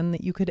the sun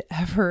that you could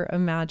ever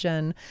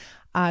imagine.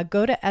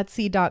 Go to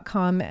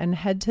Etsy.com and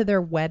head to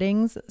their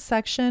weddings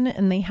section,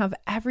 and they have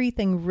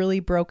everything really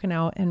broken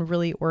out and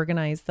really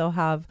organized. They'll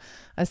have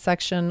a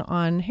section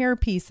on hair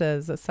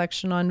pieces, a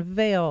section on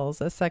veils,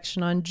 a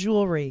section on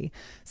jewelry.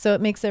 So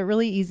it makes it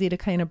really easy to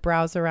kind of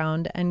browse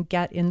around and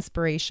get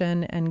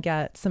inspiration and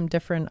get some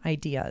different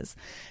ideas.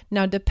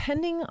 Now,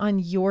 depending on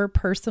your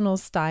personal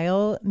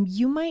style,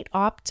 you might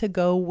opt to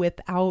go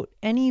without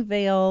any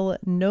veil,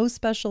 no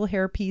special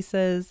hair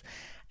pieces,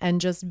 and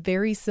just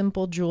very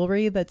simple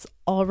jewelry that's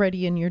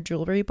already in your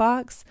jewelry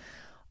box.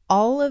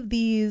 All of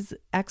these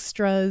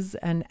extras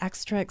and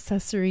extra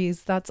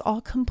accessories, that's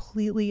all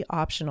completely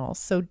optional.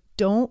 So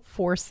don't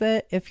force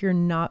it if you're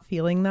not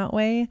feeling that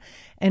way.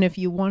 And if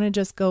you want to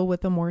just go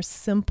with a more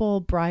simple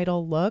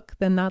bridal look,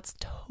 then that's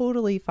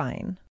totally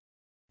fine.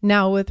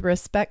 Now, with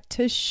respect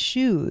to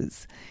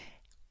shoes,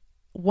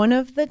 one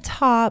of the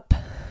top,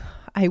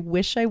 I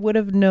wish I would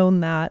have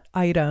known that,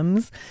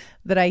 items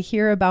that I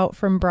hear about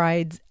from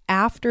brides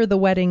after the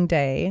wedding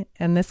day,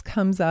 and this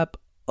comes up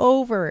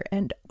over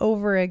and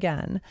over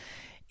again,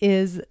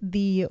 is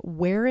the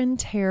wear and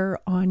tear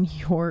on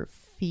your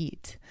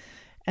feet.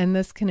 And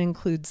this can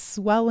include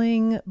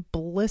swelling,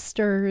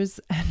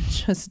 blisters, and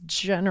just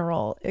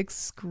general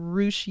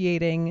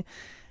excruciating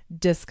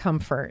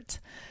discomfort.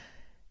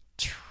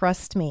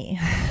 Trust me.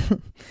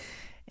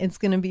 It's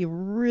going to be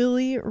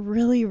really,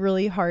 really,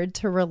 really hard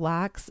to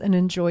relax and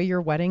enjoy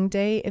your wedding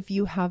day if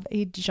you have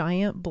a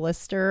giant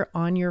blister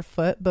on your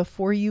foot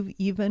before you've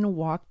even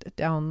walked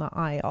down the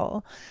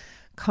aisle.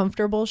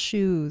 Comfortable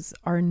shoes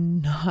are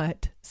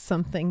not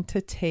something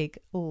to take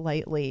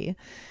lightly.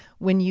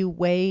 When you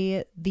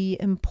weigh the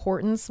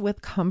importance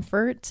with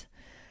comfort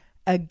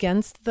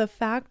against the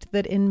fact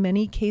that in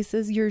many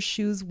cases your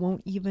shoes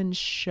won't even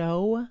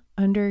show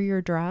under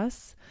your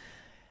dress,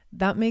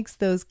 that makes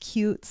those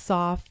cute,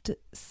 soft,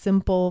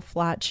 simple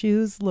flat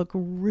shoes look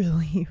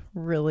really,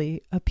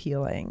 really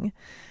appealing.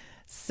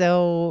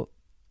 So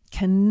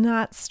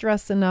cannot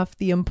stress enough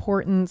the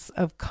importance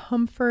of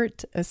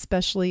comfort,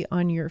 especially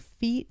on your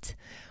feet.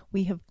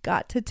 We have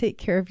got to take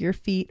care of your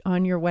feet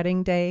on your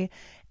wedding day.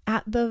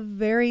 At the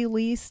very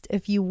least,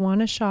 if you want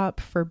to shop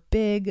for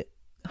big,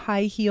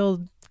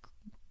 high-heeled,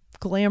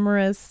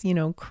 glamorous,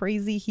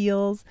 crazy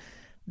heels,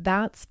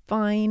 that's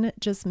fine.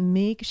 Just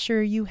make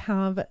sure you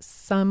have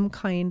some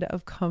kind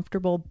of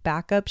comfortable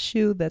backup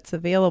shoe that's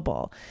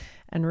available.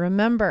 And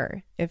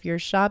remember, if you're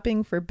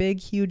shopping for big,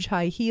 huge,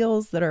 high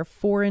heels that are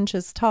 4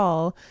 inches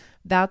tall,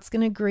 that's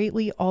going to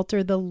greatly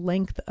alter the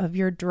length of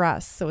your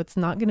dress. So it's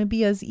not going to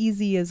be as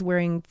easy as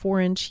wearing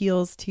 4-inch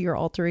heels to your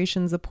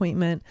alterations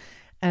appointment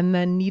and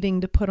then needing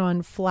to put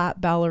on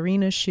flat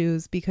ballerina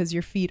shoes because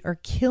your feet are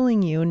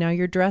killing you. Now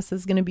your dress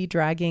is going to be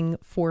dragging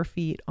 4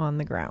 feet on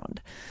the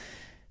ground.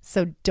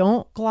 So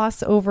don't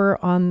gloss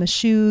over on the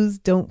shoes.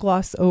 Don't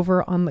gloss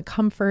over on the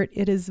comfort.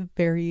 It is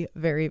very,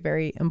 very,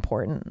 very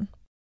important.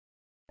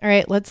 All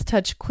right, let's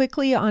touch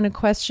quickly on a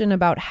question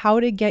about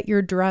how to get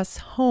your dress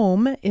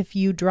home. If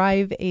you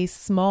drive a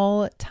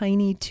small,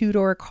 tiny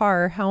 2-door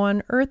car, how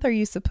on earth are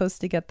you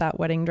supposed to get that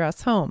wedding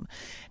dress home?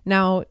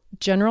 Now,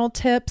 general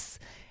tips: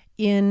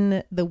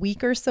 in the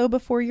week or so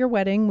before your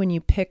wedding, when you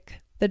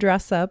pick the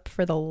dress up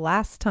for the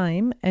last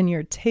time and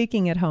you're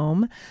taking it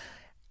home,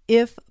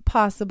 if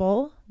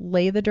possible,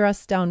 lay the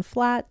dress down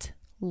flat,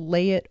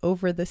 lay it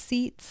over the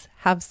seats,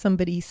 have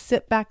somebody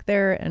sit back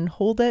there and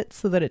hold it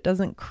so that it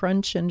doesn't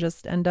crunch and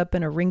just end up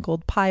in a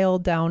wrinkled pile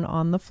down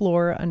on the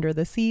floor under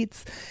the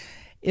seats.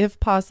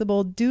 If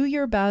possible, do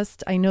your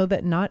best. I know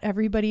that not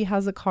everybody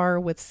has a car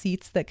with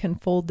seats that can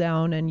fold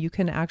down and you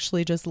can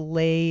actually just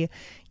lay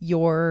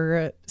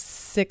your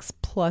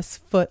 6+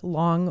 foot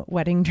long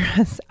wedding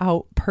dress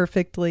out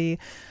perfectly.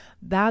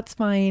 That's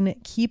fine.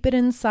 Keep it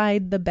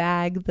inside the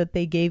bag that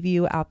they gave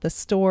you at the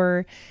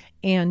store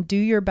and do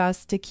your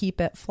best to keep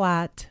it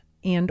flat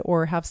and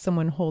or have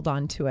someone hold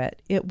on to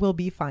it. It will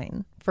be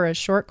fine. For a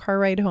short car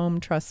ride home,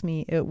 trust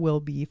me, it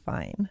will be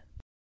fine.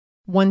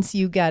 Once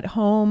you get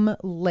home,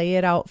 lay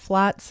it out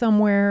flat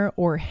somewhere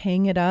or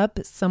hang it up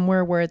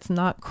somewhere where it's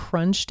not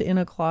crunched in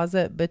a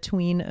closet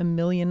between a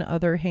million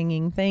other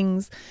hanging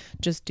things.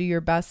 Just do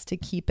your best to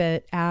keep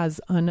it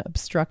as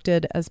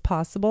unobstructed as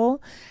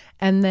possible.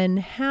 And then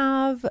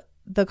have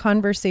the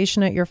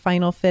conversation at your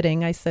final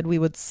fitting. I said we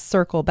would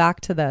circle back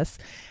to this.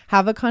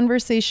 Have a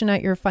conversation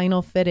at your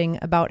final fitting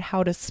about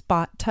how to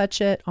spot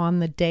touch it on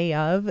the day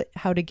of,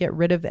 how to get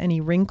rid of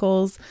any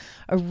wrinkles.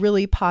 A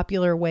really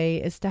popular way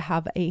is to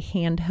have a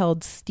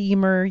handheld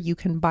steamer. You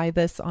can buy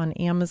this on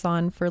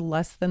Amazon for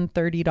less than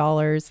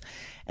 $30.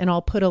 And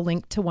I'll put a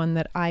link to one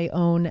that I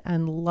own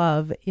and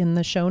love in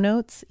the show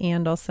notes,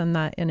 and I'll send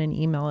that in an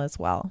email as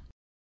well.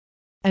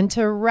 And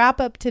to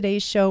wrap up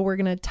today's show, we're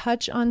going to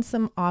touch on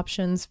some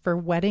options for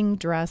wedding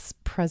dress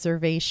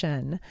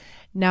preservation.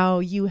 Now,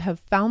 you have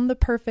found the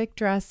perfect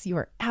dress. You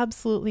are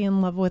absolutely in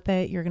love with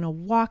it. You're going to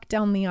walk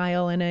down the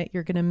aisle in it.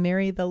 You're going to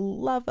marry the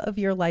love of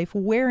your life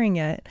wearing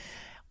it.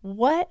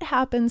 What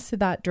happens to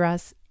that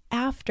dress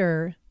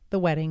after the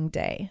wedding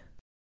day?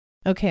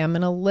 Okay, I'm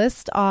going to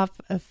list off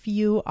a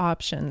few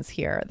options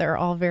here. They're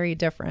all very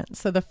different.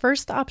 So the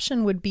first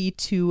option would be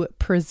to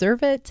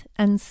preserve it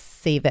and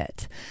save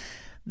it.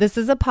 This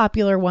is a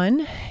popular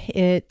one.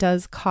 It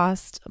does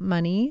cost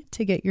money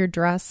to get your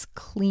dress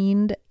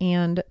cleaned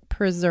and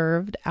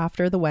preserved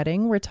after the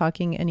wedding. We're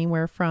talking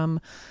anywhere from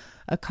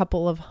a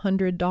couple of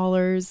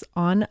 $100s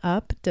on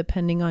up,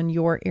 depending on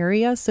your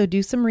area. So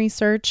do some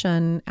research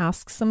and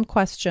ask some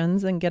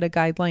questions and get a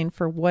guideline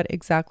for what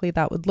exactly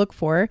that would look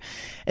for.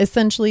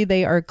 Essentially,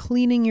 they are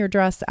cleaning your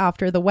dress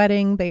after the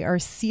wedding. They are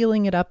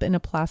sealing it up in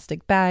a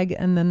plastic bag,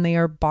 and then they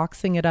are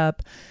boxing it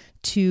up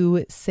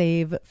to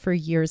save for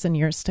years and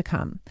years to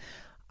come.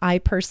 I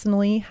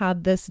personally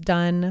had this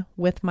done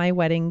with my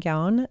wedding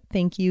gown.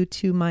 Thank you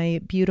to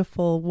my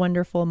beautiful,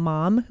 wonderful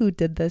mom who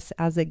did this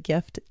as a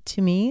gift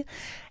to me.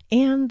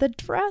 And the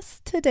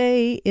dress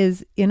today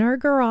is in our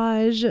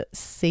garage,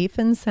 safe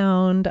and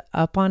sound,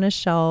 up on a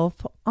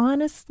shelf.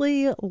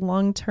 Honestly,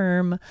 long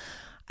term,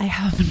 I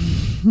have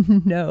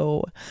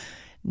no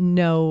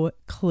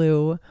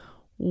clue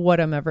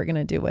what I'm ever going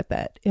to do with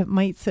it. It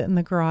might sit in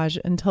the garage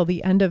until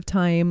the end of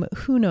time.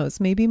 Who knows?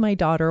 Maybe my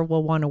daughter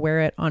will want to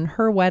wear it on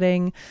her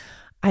wedding.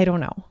 I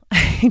don't know.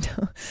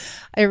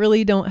 I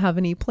really don't have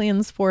any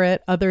plans for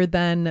it other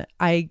than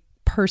I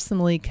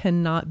personally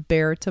cannot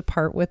bear to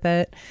part with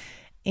it.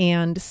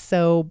 And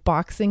so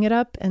boxing it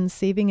up and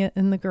saving it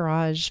in the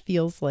garage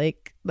feels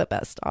like the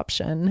best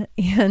option.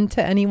 And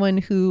to anyone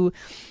who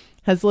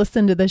has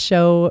listened to the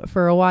show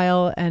for a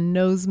while and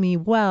knows me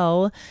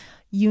well,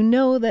 you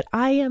know that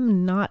I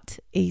am not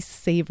a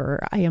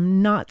saver. I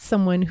am not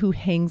someone who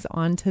hangs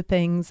on to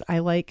things. I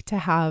like to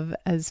have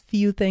as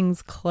few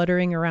things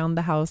cluttering around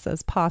the house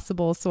as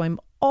possible. So I'm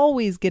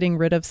always getting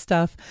rid of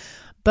stuff.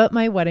 But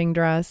my wedding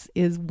dress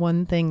is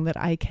one thing that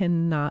I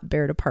cannot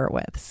bear to part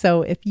with.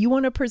 So if you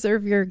want to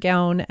preserve your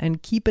gown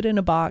and keep it in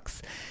a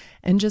box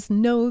and just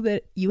know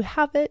that you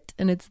have it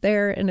and it's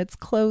there and it's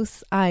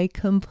close, I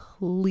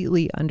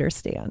completely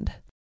understand.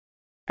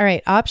 All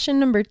right, option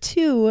number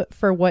 2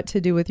 for what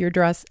to do with your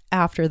dress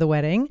after the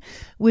wedding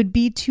would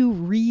be to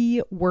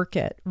rework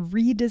it,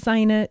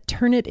 redesign it,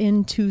 turn it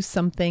into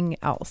something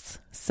else.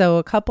 So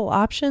a couple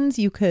options: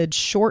 you could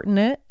shorten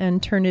it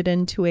and turn it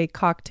into a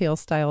cocktail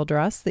style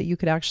dress that you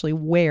could actually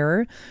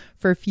wear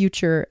for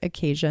future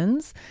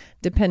occasions.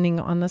 Depending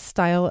on the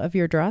style of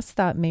your dress,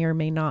 that may or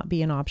may not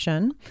be an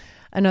option.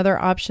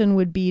 Another option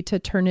would be to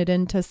turn it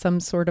into some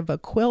sort of a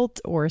quilt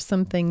or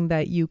something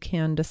that you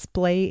can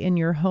display in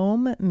your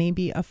home,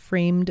 maybe a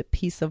framed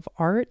piece of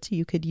art.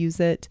 You could use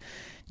it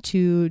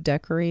to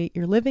decorate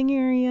your living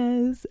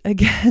areas.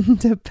 Again,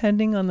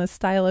 depending on the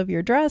style of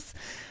your dress,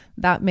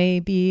 that may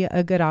be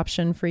a good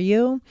option for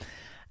you.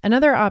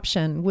 Another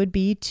option would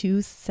be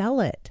to sell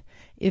it.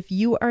 If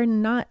you are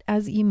not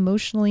as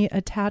emotionally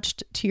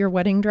attached to your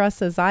wedding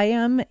dress as I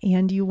am,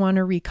 and you want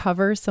to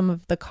recover some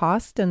of the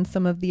cost and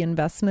some of the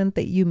investment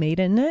that you made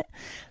in it,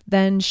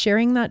 then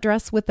sharing that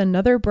dress with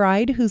another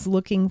bride who's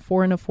looking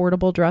for an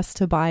affordable dress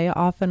to buy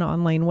off an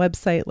online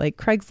website like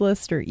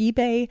Craigslist or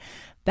eBay,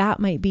 that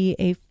might be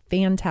a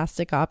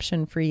fantastic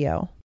option for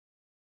you.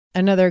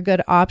 Another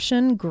good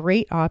option,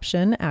 great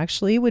option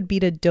actually, would be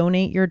to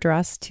donate your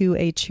dress to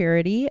a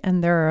charity,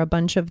 and there are a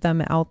bunch of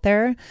them out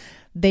there.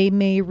 They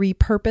may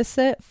repurpose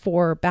it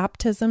for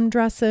baptism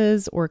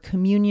dresses or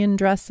communion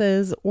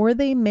dresses, or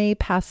they may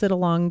pass it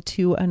along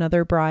to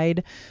another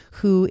bride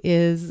who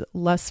is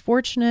less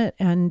fortunate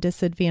and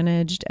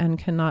disadvantaged and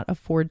cannot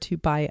afford to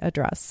buy a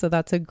dress. So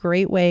that's a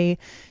great way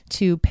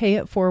to pay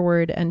it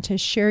forward and to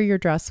share your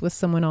dress with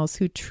someone else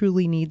who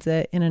truly needs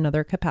it in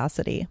another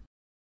capacity.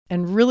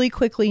 And really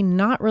quickly,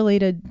 not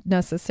related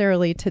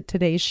necessarily to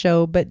today's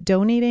show, but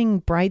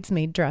donating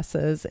bridesmaid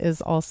dresses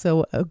is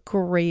also a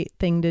great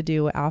thing to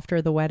do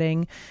after the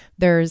wedding.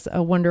 There's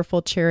a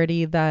wonderful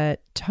charity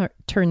that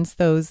turns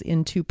those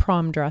into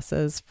prom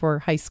dresses for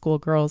high school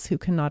girls who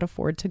cannot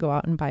afford to go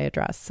out and buy a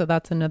dress. So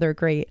that's another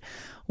great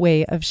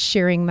way of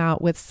sharing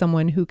that with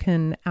someone who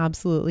can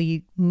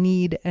absolutely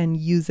need and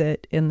use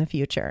it in the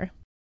future.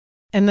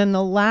 And then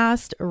the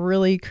last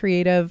really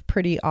creative,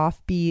 pretty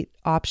offbeat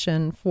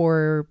option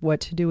for what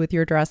to do with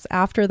your dress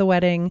after the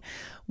wedding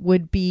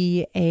would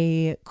be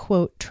a,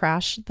 quote,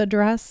 trash the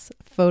dress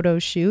photo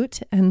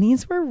shoot. And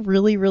these were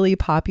really, really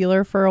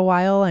popular for a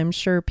while. I'm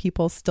sure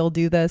people still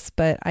do this,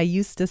 but I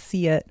used to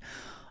see it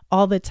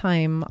all the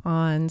time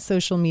on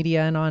social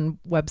media and on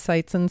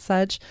websites and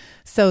such.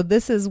 So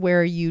this is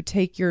where you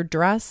take your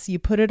dress, you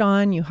put it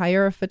on, you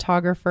hire a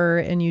photographer,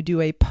 and you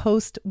do a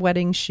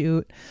post-wedding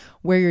shoot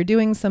where you're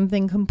doing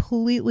something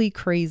completely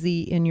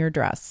crazy in your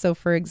dress. So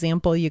for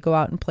example, you go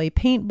out and play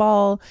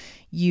paintball,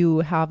 you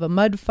have a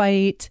mud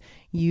fight,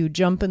 you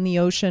jump in the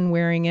ocean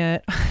wearing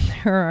it.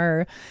 There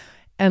are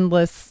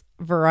endless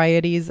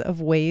varieties of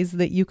ways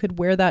that you could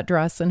wear that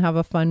dress and have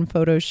a fun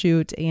photo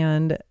shoot.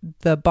 And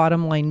the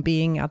bottom line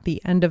being, at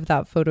the end of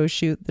that photo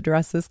shoot, the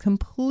dress is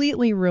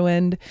completely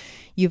ruined.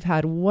 You've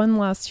had one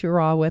last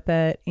hurrah with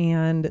it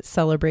and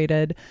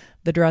celebrated.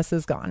 The dress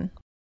is gone.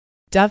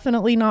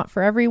 Definitely not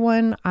for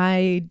everyone.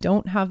 I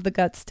don't have the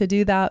guts to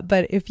do that,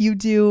 but if you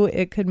do,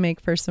 it could make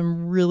for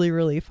some really,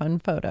 really fun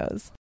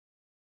photos.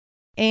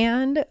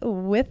 And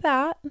with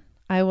that,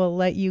 I will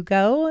let you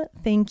go.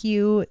 Thank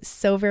you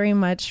so very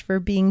much for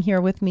being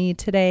here with me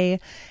today.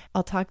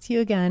 I'll talk to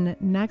you again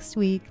next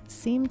week,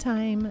 same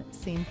time,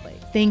 same place.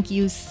 Thank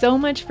you so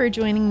much for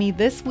joining me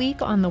this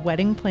week on the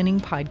Wedding Planning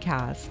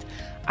Podcast.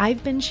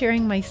 I've been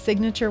sharing my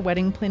signature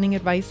wedding planning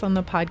advice on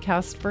the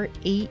podcast for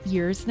 8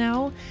 years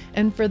now,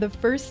 and for the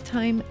first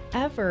time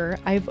ever,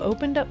 I've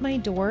opened up my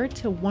door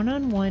to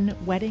one-on-one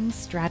wedding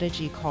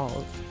strategy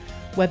calls.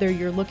 Whether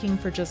you're looking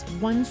for just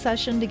one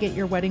session to get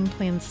your wedding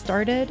plan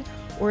started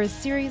or a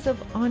series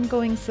of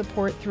ongoing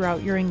support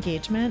throughout your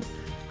engagement,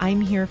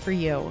 I'm here for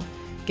you.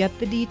 Get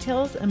the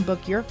details and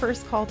book your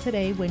first call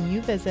today when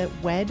you visit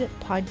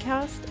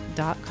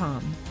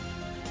wedpodcast.com.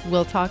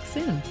 We'll talk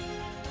soon.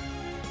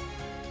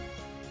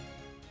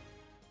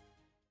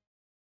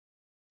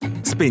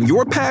 Spin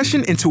your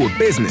passion into a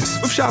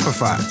business with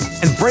Shopify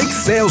and break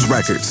sales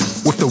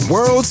records with the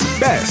world's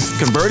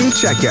best converting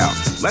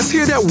checkout. Let's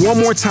hear that one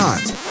more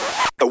time.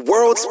 The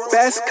world's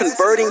best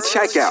converting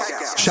checkout.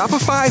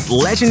 Shopify's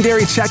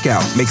legendary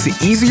checkout makes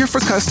it easier for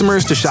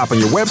customers to shop on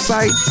your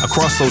website,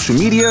 across social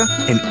media,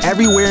 and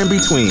everywhere in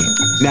between.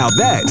 Now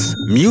that's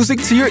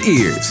music to your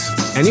ears.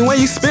 Any way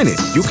you spin it,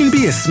 you can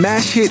be a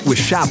smash hit with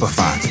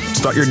Shopify.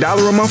 Start your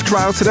 $1 a month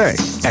trial today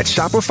at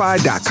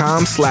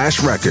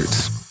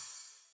shopify.com/records.